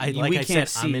 Like we I can't said,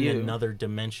 see I'm in you. another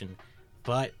dimension,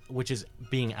 but which is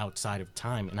being outside of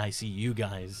time, and I see you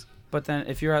guys. But then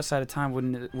if you're outside of time,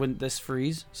 wouldn't this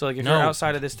freeze? So like if No. you're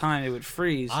outside of this time, it would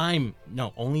freeze.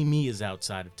 Only me is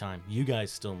outside of time. You guys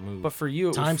still move. But for you,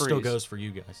 it time would freeze. still goes for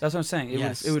you guys. That's what I'm saying.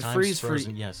 Yes, It would time's freeze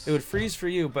frozen, for yes. It would freeze for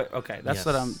you, but okay, that's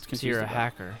what I'm Yes. confused So you're a about.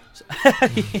 hacker.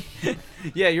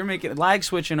 Yeah, you're making lag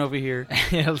switching over here.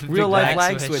 Yeah, Real life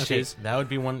lag switch. switches. Okay, that would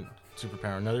be one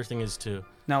superpower. Another thing is to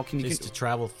Now can you? to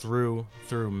travel through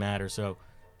matter. So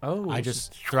Oh, I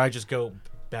just go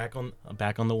back on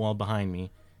the wall behind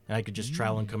me, and I could just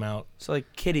travel and come out, so like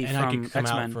Kitty and I from could come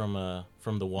X-Men. out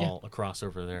from the wall across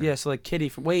over there. Yeah, so like Kitty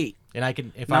from. Wait, And I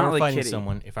could, if Not I were like fighting Kitty.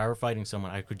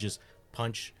 someone, I could just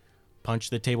punch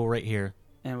the table right here.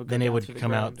 and we'll go Then it down would through the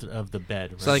come ground. out of the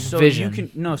bed. So, like, So Vision. you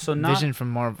can no, so not Vision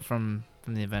from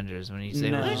the Avengers when he's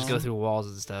able to just No. go through walls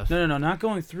and stuff. no, not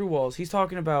going through walls. He's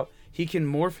talking about he can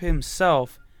morph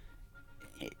himself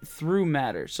through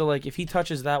matter. So like if he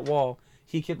touches that wall,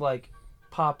 he could like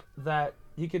pop that.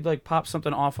 He could like pop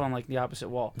something off on like the opposite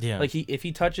wall. Yeah. Like if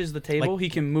he touches the table, he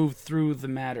can move through the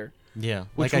matter. Yeah.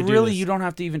 Which like I do really this- you don't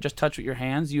have to even just touch with your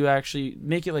hands. You actually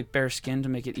make it like bare skin to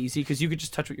make it easy because you could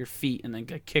just touch with your feet and then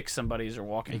kick somebody as they're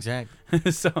walking.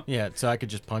 Exactly. So Yeah. So I could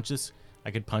just punch this.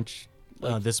 I could punch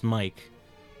this mic.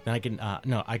 Then I can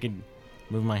I can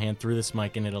move my hand through this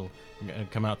mic and it'll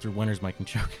come out through Winter's mic and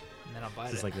choke. And then I'll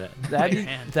bite Just it. like that. that'd Your be,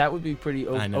 hand. that would be pretty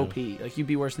I know. OP. Like you'd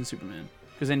be worse than Superman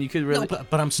because then you could really No,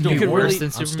 but I'm still You could mortal. really-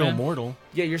 I'm still Superman? mortal.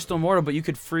 yeah you're still mortal, but you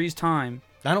could freeze time.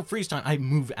 I don't freeze time. I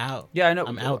move out. Yeah, I know.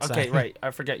 I'm outside. Okay, right. I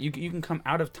forget. You can come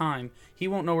out of time. He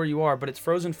won't know where you are, but it's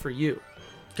frozen for you.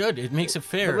 Good. It makes it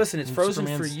fair. But listen, it's And frozen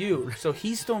for Superman's- you. So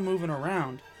he's still moving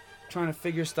around, trying to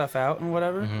figure stuff out and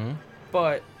whatever. Mhm.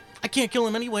 But I can't kill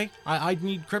him anyway. I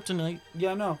need kryptonite.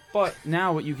 yeah, no. But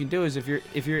now what you can do is if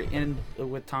you're in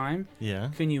with time, Yeah.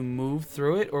 can you move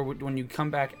through it, or when you come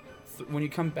back,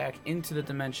 into the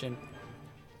dimension,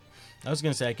 I was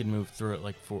gonna say I could move through it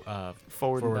like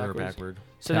forward and or backwards. backward.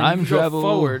 So then Time you can go travel.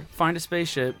 forward, find a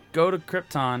spaceship, go to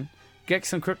Krypton, get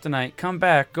some kryptonite, come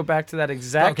back, go back to that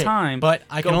exact Okay, time. But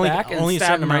I can go only back and only a stab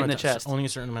certain him right amount in of the ti- chest. Only a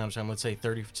certain amount of time. Let's say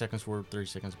 30 seconds forward, 30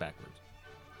 seconds backwards.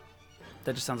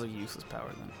 That just sounds like a useless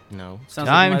power then. No, Sounds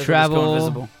Time like you might as well just go travel.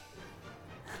 invisible.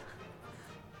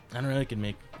 I don't really can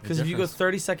make. Because if you go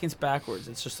 30 seconds backwards,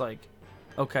 it's just like,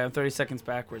 okay, I'm 30 seconds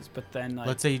backwards, but then like,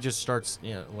 Let's say he just starts.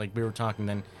 Yeah, like we were talking.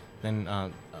 Then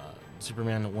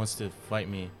Superman wants to fight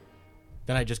me.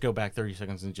 Then I just go back 30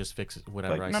 seconds and just fix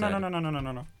whatever like I no, said.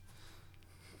 no.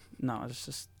 No,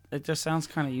 it just sounds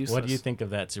kind of useless. What do you think of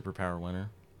that superpower, Winter?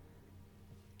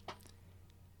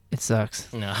 It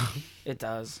sucks. No. It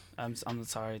does. I'm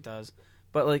sorry, it does.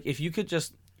 But like, if you could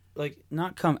just like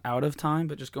not come out of time,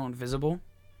 but just go invisible.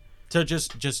 So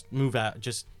just move out.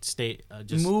 Just stay.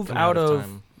 Just move come out of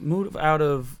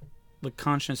time. the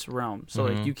conscious realm. So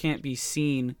Mhm. like you can't be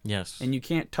seen Yes. and you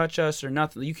can't touch us or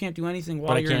nothing. You can't do anything while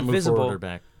but I you're can't move invisible. forward or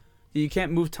back. You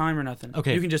can't move time or nothing.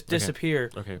 Okay, You can just okay. disappear.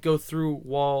 Okay. Go through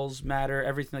walls, matter,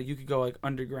 everything. Like you could go like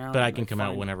underground. But I and, can like, come out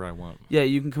find- whenever I want. Yeah,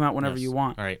 you can come out whenever Yes. you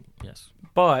want. All right. Yes.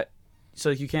 But so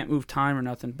like, you can't move time or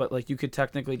nothing. But like you could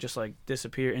technically just like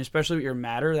disappear, and especially with your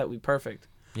matter, that would be perfect.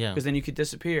 Yeah. Because then you could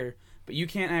disappear. But you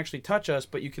can't actually touch us.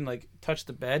 But you can like touch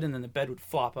the bed, and then the bed would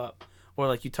flop up. Or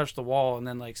like you touch the wall, and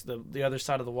then like the other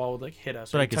side of the wall would like hit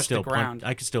us. But or I you could touch still the ground. punch.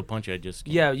 I could still punch you. I just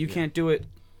can't. Yeah, you can't do it.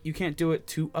 You can't do it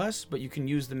to us, but you can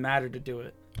use the matter to do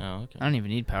it. Oh, okay. I don't even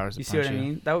need powers. You to see what I punch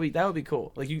mean? That would be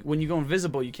cool. Like when you go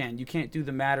invisible, you can. You can't do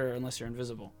the matter unless you're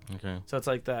invisible. Okay. So it's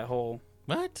like that whole.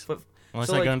 What? But- Unless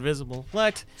so, I like- go invisible.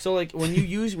 What? So like when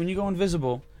you go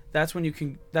invisible, that's when you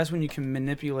can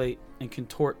manipulate and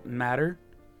contort matter.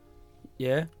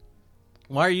 Yeah.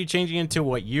 Why are you changing into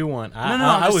what you want? No, I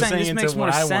I'm was just saying this into makes more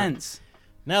what I want. sense.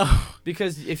 No.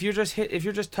 Because if you're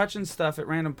just touching stuff at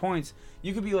random points,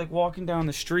 you could be like walking down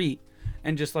the street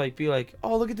and just like be like,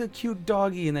 oh, look at the cute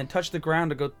doggy, and then touch the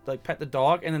ground to go like pet the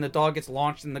dog, and then the dog gets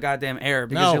launched in the goddamn air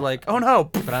because No. you're like, oh no.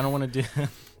 But I don't want to do.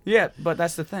 Yeah, but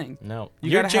that's the thing. No. You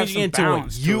You're gotta have changing some into what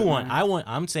balance to you it, want. man.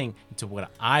 I'm saying into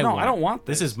what I No, want. I don't want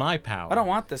This this. is my power. I don't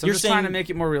want this. I'm You're just trying to saying- make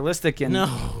it more realistic and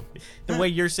No. The way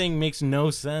you're saying makes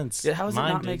no sense. Yeah, how does it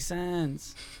Mine not did. make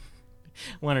sense?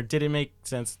 Wonder, did it make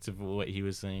sense to what he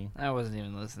was saying? you. I wasn't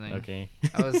even listening. Okay.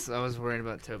 I was worried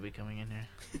about Toby coming in here.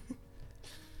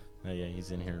 Oh yeah, he's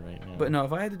in here right now. But no,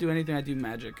 if I had to do anything, I'd do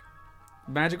magic.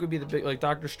 Magic would be the big, like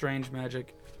Doctor Strange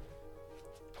magic.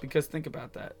 Because think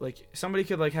about that. Like somebody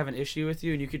could like have an issue with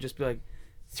you, and you could just be like,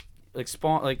 like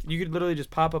spawn. Like you could literally just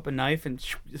pop up a knife and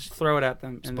just throw it at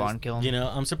them. And Spawn kill 'em. You know,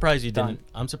 I'm surprised you Done. didn't.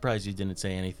 I'm surprised you didn't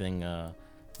say anything.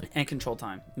 and control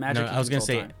time. Magic. No, and I was gonna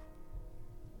control say. time.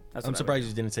 That's I'm what I would surprised do.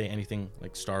 you didn't say anything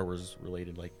like Star Wars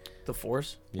related. Like The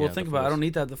Force. Yeah, Well, the think about it. I Force. don't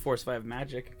need to have the Force if I have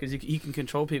magic, because he can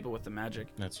control people with the magic.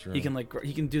 that's true. He can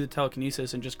he can do the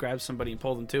telekinesis and just grab somebody and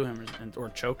pull them to him, or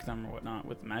choke them or whatnot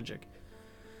with the magic.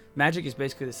 Magic is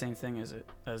basically the same thing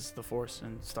as the Force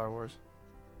in Star Wars.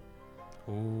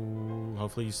 Ooh,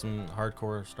 hopefully some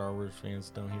hardcore Star Wars fans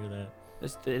don't hear that.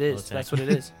 It is. it's That's what it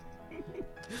is.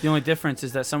 The only difference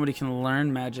is that somebody can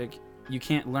learn magic. You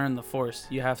can't learn the Force.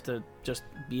 You have to just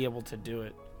be able to do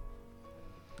it.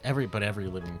 Every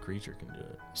living creature can do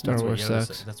it. Star That's what Wars Yoda sucks.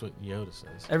 says. That's what Yoda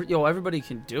says. Everybody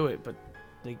can do it, but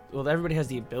everybody has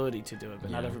the ability to do it,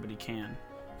 but not Yeah. everybody can,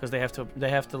 because they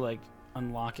have to like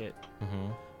unlock it.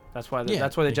 Mm-hmm. That's why Yeah,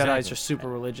 that's why the Jedi's exactly. are super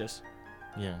religious.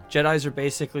 Yeah. Jedi's are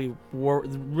basically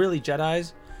really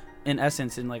Jedi's, in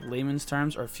essence, in like layman's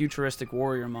terms, are futuristic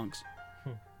warrior monks.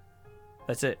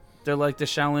 That's it. They're like the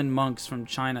Shaolin monks from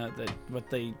China but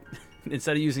they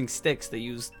instead of using sticks, they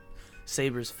use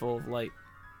sabers full of light.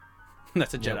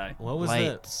 That's a Yeah, Jedi. What was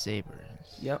that?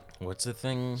 Lightsabers. Yep. What's the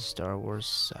thing? Star Wars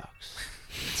sucks.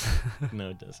 No,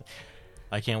 it doesn't.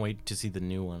 I can't wait to see the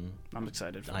new one. I'm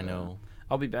excited for I that. know.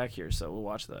 I'll be back here, so we'll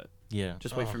watch that. Yeah.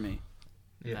 Just wait Oh. for me.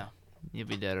 No. You'll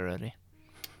be dead already.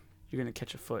 You're gonna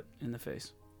catch a foot in the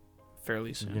face fairly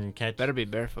You're soon. gonna catch. Better be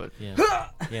barefoot. Yeah.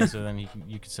 Yeah. So then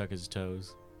you could suck his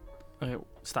toes. Okay,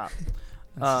 stop.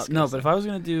 That's No, but disgusting. if I was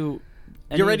gonna do,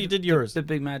 any You of already the- did yours. The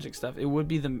big magic stuff. It would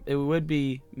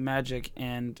be magic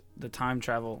and the time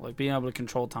travel, like being able to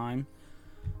control time,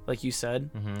 like you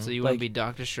said. Mm-hmm. So you want Like- to be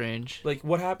Doctor Strange? Like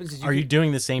what happens is Are you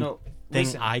doing the same no, thing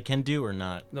listen. I can do or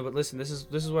not? No, but listen. This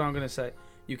is what I'm gonna say.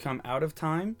 You come out of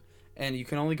time, and you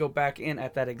can only go back in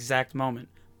at that exact moment.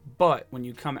 But when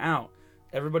you come out,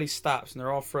 everybody stops and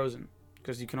they're all frozen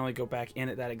because you can only go back in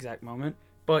at that exact moment.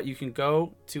 But you can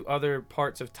go to other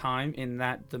parts of time in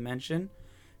that dimension,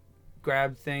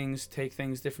 grab things, take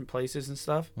things different places and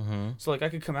stuff. Mm-hmm. So like I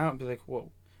could come out and be like,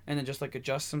 whoa, and then just like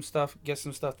adjust some stuff, get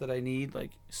some stuff that I need,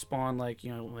 like spawn like,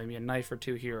 you know, maybe a knife or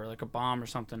two here or like a bomb or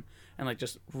something, and like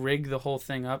just rig the whole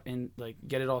thing up and like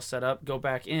get it all set up, go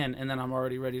back in, and then I'm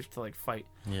already ready to like fight.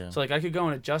 Yeah. So like I could go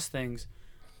and adjust things,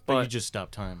 but you but just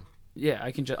stop time. yeah,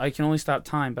 I can only stop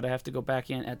time, but I have to go back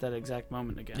in at that exact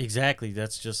moment again. Exactly.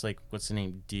 That's just like what's the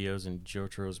name? Dio's and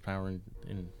Jotaro's power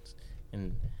in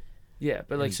Yeah,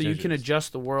 but like And so you can judges.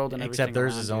 adjust the world and except everything.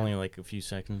 theirs around is you. only like a few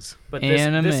seconds. But this I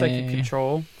can Anime.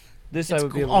 control. This I It's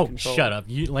would be cool. able to Oh, control. shut up!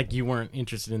 You weren't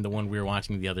interested in the one we were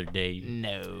watching the other day.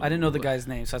 No. I didn't know the guy's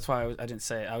name, so that's why I didn't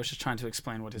say it. I was just trying to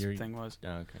explain what his You're- thing was. Oh,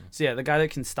 okay. So yeah, the guy that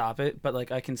can stop it, but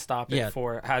like I can stop it Yeah.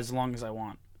 for as long as I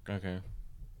want. Okay.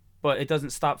 But it doesn't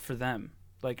stop for them.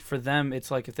 Like for them,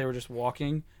 it's like if they were just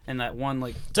walking and that one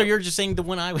like. So you're just saying the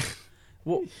one I was.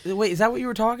 Well, wait, is that what you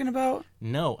were talking about?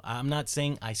 No, I'm not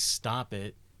saying I stop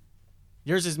it.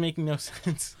 Yours is making no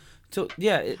sense. So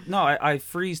yeah, I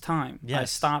freeze time. I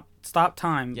Yes. stop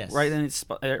time. Yes. Right then it's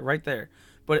right there.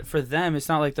 But for them, it's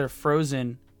not like they're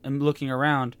frozen and looking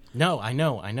around. No, I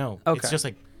know. Okay. It's just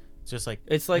like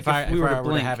It's like if we were to I were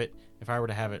blink. to have it, if I were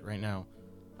to have it right now,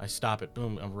 I stop it.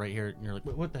 Boom, I'm right here, and you're like,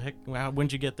 what the heck?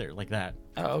 When'd you get there? Like that?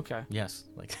 Oh, okay. Yes,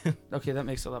 like Okay, that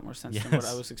makes a lot more sense than what I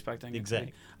Yes. was expecting. it to be.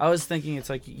 exactly. I was thinking it's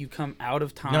like you come out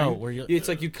of time. No, where you? It's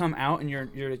like you come out and you're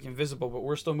like invisible, but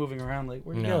we're still moving around. Like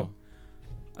where'd you No, go?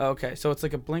 Oh, okay, so it's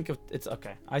like a blink of. It's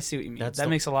okay. I see what you mean. That's That the-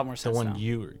 makes a lot more the sense one now.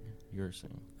 you're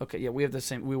saying. Okay, yeah, we have the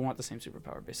same. We want the same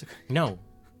superpower, basically. No,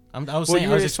 I was Well, saying you I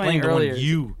were was explaining explaining the earlier. one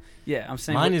you. Yeah, I'm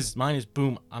saying. Mine is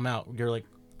boom. I'm out. You're like,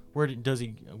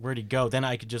 where'd he go? Then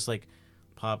I could just like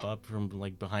pop up from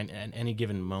like behind at any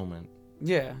given moment.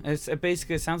 Yeah,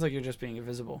 basically it sounds like you're just being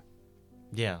invisible.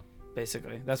 Yeah,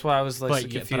 Basically, that's why I was like so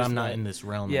confused. but I'm not by in this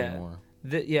realm Yeah. anymore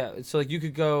yeah, so like you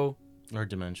could go. or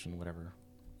dimension, whatever.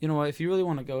 You know what? If you really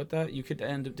want to go with that, you could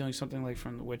end up doing something like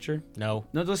from The Witcher. No,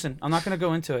 No, listen, I'm not gonna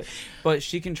go into it, but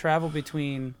she can travel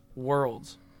between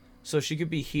worlds, so she could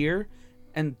be here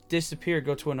and disappear,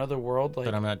 go to another world. Like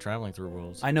but I'm not traveling through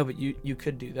worlds. I know, but you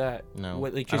could do that. No,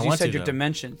 Like I don't because you want said to, your though.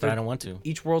 dimension. But I don't want to.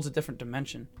 Each world's a different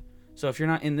dimension. So if you're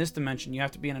not in this dimension, you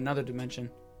have to be in another dimension.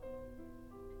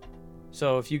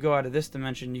 So if you go out of this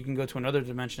dimension, you can go to another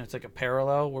dimension. It's like a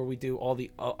parallel where we do all the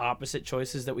opposite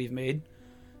choices that we've made.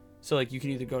 So like you can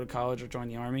either go to college or join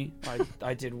the army.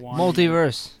 I did one.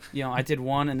 Multiverse. You know, I did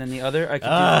one and then the other.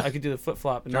 I could do the flip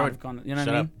flop and Throw not it. have gone. You know Shut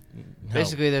what I up. mean? No.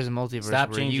 Basically, there's a multiverse Stop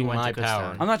where you changing went my to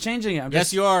power. Kutztown. I'm not changing it. I'm Yes,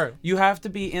 just, you are. You have to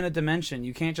be in a dimension.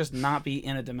 You can't just not be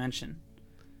in a dimension.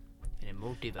 In a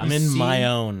Multiverse. I'm in see- my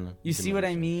own. You see what I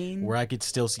dimension, mean? Where I could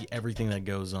still see everything that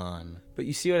goes on. But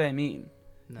you see what I mean?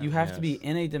 No. You have to be Yes.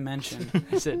 in a dimension.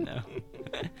 I said no.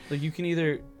 Like you can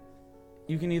either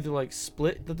like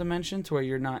split the dimension to where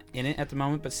you're not in it at the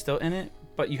moment but still in it,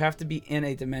 but you have to be in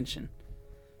a dimension.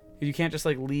 You can't just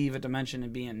like leave a dimension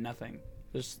and be in nothing.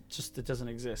 There's just it doesn't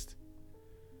exist.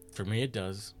 For me, it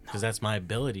does, because that's my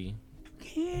ability.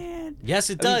 Can't. Yes,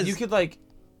 it I mean, does.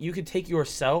 you could take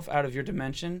yourself out of your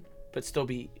dimension but still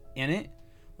be in it.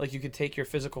 Like you could take your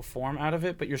physical form out of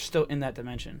it, but you're still in that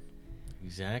dimension.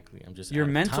 Exactly. I'm just Your out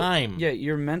of mental time. Yeah,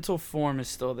 your mental form is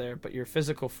still there, but your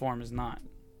physical form is not.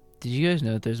 Did you guys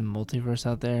know that there's a multiverse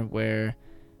out there where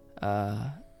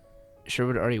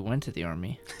Sherwood already went to the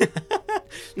army?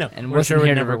 No, And we're wasn't sure here we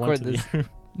to never went record to the.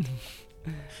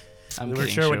 I'm We're kidding,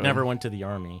 sure we Sherwood. never went to the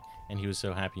army, and he was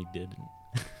so happy he did.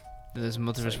 There's a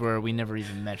multiverse where we never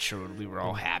even met Sherwood. We were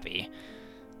all happy.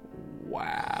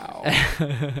 Wow.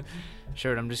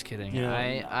 Sherwood, I'm just kidding.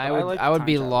 Yeah. I would like the I would time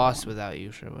be travel lost one. without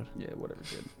you, Sherwood. Yeah, whatever,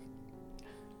 dude.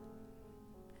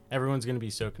 Everyone's gonna be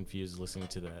so confused listening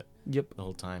to that Yep. the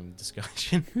whole time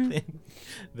discussion thing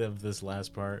of this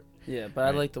last part. Yeah, but I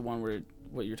Right. like the one where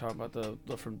what you're talking about the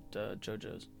from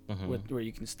JoJo's Mhm. where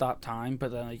you can stop time,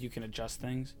 but then like you can adjust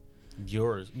things.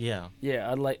 Yours, yeah. Yeah,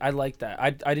 I like that. I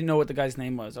didn't know what the guy's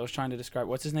name was. I was trying to describe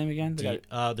what's his name again. The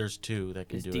guy There's two that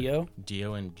can is do Dio. it.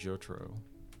 Dio and Jotaro.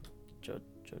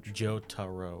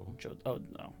 Jotaro.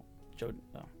 No.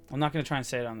 I'm not gonna try and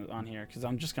say it on here because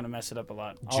I'm just gonna mess it up a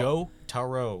lot.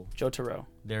 Jotaro. Jotaro.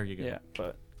 There you go. Yeah,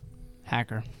 but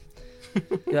Hacker.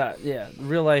 yeah.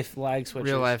 Real life lag switchers.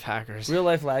 Real life hackers. Real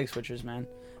life lag switchers, man.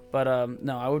 But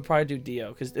no, I would probably do Dio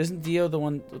because isn't Dio the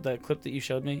one the clip that you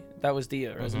showed me? That was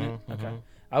Dio, isn't it? Mhm, Okay, mhm.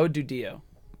 I would do Dio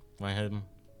My head.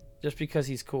 just because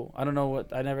he's cool. I don't know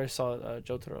what I never saw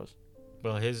Jotaro's.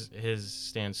 Well, his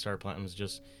stand Star Platinum is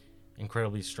just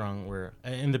incredibly strong. Where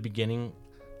in the beginning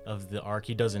of the arc,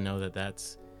 he doesn't know that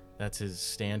that's his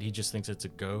stand. He just thinks it's a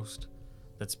ghost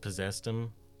that's possessed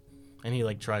him, and he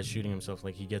like tries shooting himself.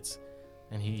 Like he gets,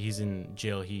 and he's in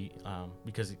jail. He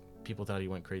because people thought he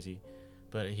went crazy,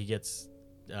 but he gets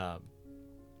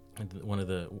one of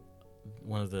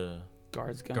the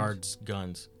guards'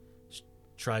 guns.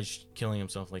 Tries killing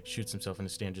himself, like shoots himself, and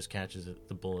his stand just catches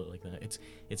the bullet like that.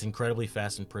 It's incredibly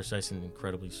fast and precise and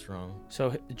incredibly strong.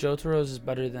 So Jotaro's is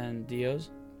better than Dio's.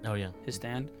 Oh yeah, His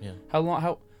stand. yeah.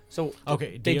 So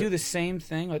Okay, they Dio- do the same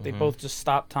thing. Like they Mhm. both just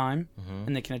stop time Mhm.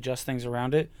 and they can adjust things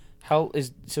around it.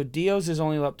 So Dio's is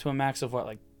only up to a max of what,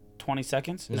 like 20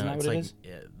 seconds? Isn't that it's what it like, is?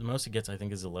 yeah, the most it gets, I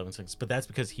think, is 11 seconds. But that's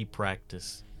because he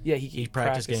practiced. Yeah, He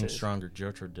practiced getting practices. stronger.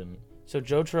 Jotaro didn't. So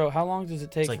Jotaro, how long does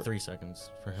it take? It's like for- 3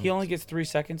 seconds for him. He only gets 3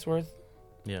 seconds worth.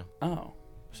 Yeah. Oh,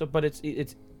 so but it's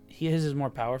his is more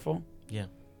powerful. Yeah.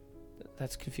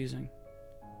 That's confusing.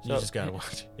 You So- just gotta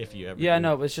watch if you ever. Yeah, I do.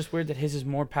 know, but it's just weird that his is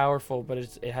more powerful, but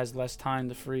it has less time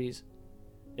to freeze.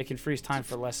 It can freeze time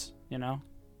for less, you know?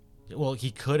 Well,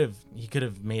 he could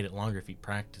have made it longer if he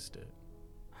practiced it.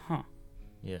 Huh.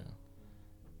 Yeah.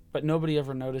 But nobody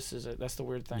ever notices it. That's the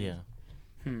weird thing. Yeah.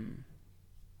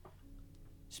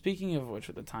 Speaking of which,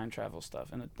 with the time travel stuff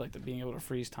and like the being able to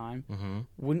freeze time, Mm-hmm.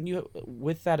 wouldn't you,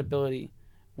 with that ability,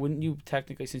 wouldn't you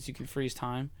technically, since you can freeze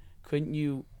time, couldn't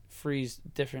you freeze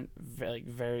different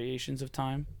variations of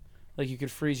time? Like you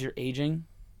could freeze your aging,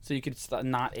 so you could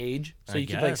not age. So I you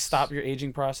could like guess. stop your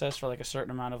aging process for like a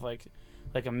certain amount of like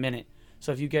a minute.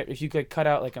 So if you could cut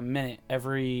out like a minute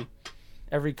every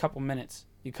couple minutes,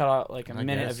 you cut out like a I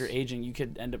minute guess. of your aging, you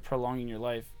could end up prolonging your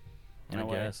life. In I a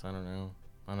way. guess. I don't know.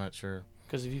 I'm not sure.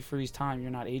 Because if you freeze time,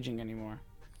 you're not aging anymore,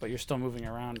 but you're still moving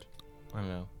around. I don't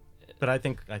know. But I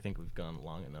think we've gone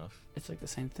long enough. It's like the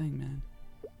same thing, man.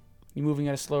 You're moving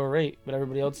at a slower rate, but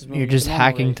everybody else is moving. You're at just a normal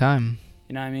hacking rate. time.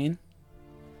 You know what I mean?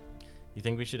 You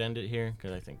think we should end it here?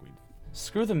 Because I think we.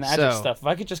 Screw the magic So- stuff. If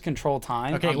I could just control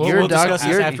time. Okay, I'm we'll, You're we'll doc- discuss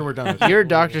this you're- after we're done. with it. You're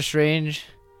Doctor Strange.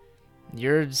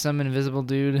 You're some invisible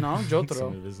dude. No, I'm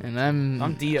Jotaro. And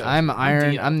I'm Dio. I'm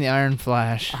Iron. Dio. I'm the Iron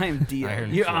Flash. I am Dio.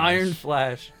 Iron You're Flash. Iron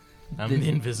Flash. I'm the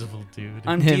invisible dude.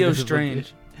 I'm Invisible Dio dude.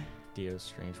 Strange. Dio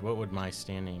Strange. What would my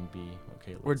stand name be?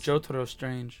 Okay, We're let's- Jotaro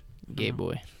Strange. Gay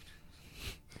boy.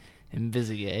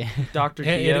 Invisigay. Dr.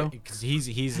 Hey, Dio. because he's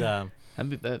That'd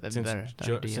be since better.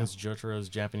 Dr. Dio. since Jotaro's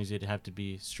Japanese, it'd have to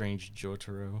be Strange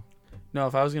Jotaro. No,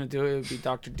 if I was going to do it, it would be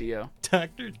Dr. Dio.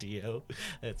 Dr. Dio.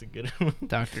 That's a good one.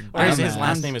 Dr. Or his Dumbass.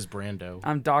 last name is Brando.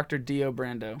 I'm Dr. Dio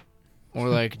Brando. Or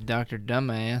like Dr.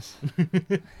 Dumbass.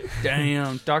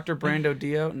 Damn. Dr. Brando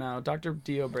Dio? No, Dr.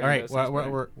 Dio Brando. All right, sounds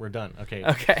better. we're done. Okay.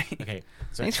 Okay. Okay.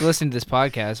 So, Thanks for listening to this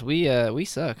podcast. We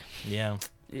suck. yeah.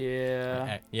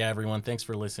 Yeah. Yeah, everyone. Thanks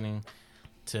for listening.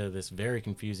 to this very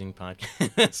confusing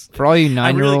podcast. For all you I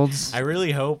really- 9-year-olds, I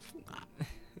really hope.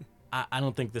 I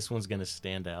don't think this one's gonna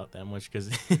stand out that much because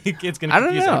it's gonna I don't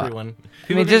confuse know. everyone. I mean,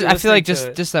 People just gonna I feel like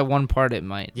listening to just that one part it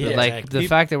might. Yeah, But like exactly. the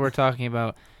fact that we're talking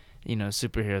about,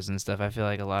 superheroes and stuff, I feel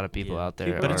like a lot of people Yeah. out there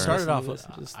People But are it started Listen off. to this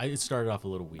and just- It started off a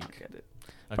little weak. Not get it.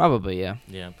 probably yeah.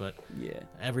 Yeah, but Yeah.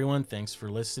 everyone, thanks for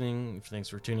listening. Thanks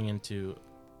for tuning into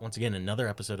once again another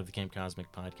episode of the Camp Cosmic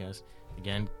podcast.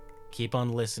 Again, keep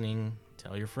on listening.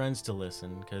 Tell your friends to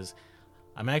listen because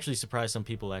I'm actually surprised some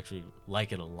people actually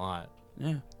like it a lot.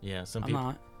 Yeah. Yeah, some I'm people.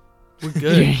 not. We're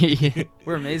good. Yeah.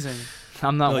 We're amazing.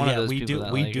 I'm not Well, one yeah, of those we people do.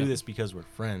 that We like do it. this because we're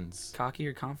friends. Cocky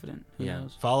or confident? Who Yeah.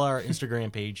 knows? Follow our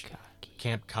Instagram page,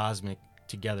 Camp Cosmic,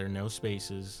 together, no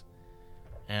spaces,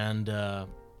 and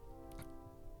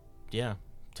yeah,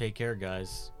 take care,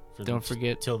 guys. Don't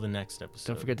forget- till the next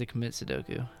episode. Don't forget to commit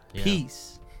Sudoku. Yeah.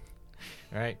 Peace.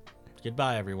 All right.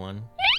 Goodbye, everyone.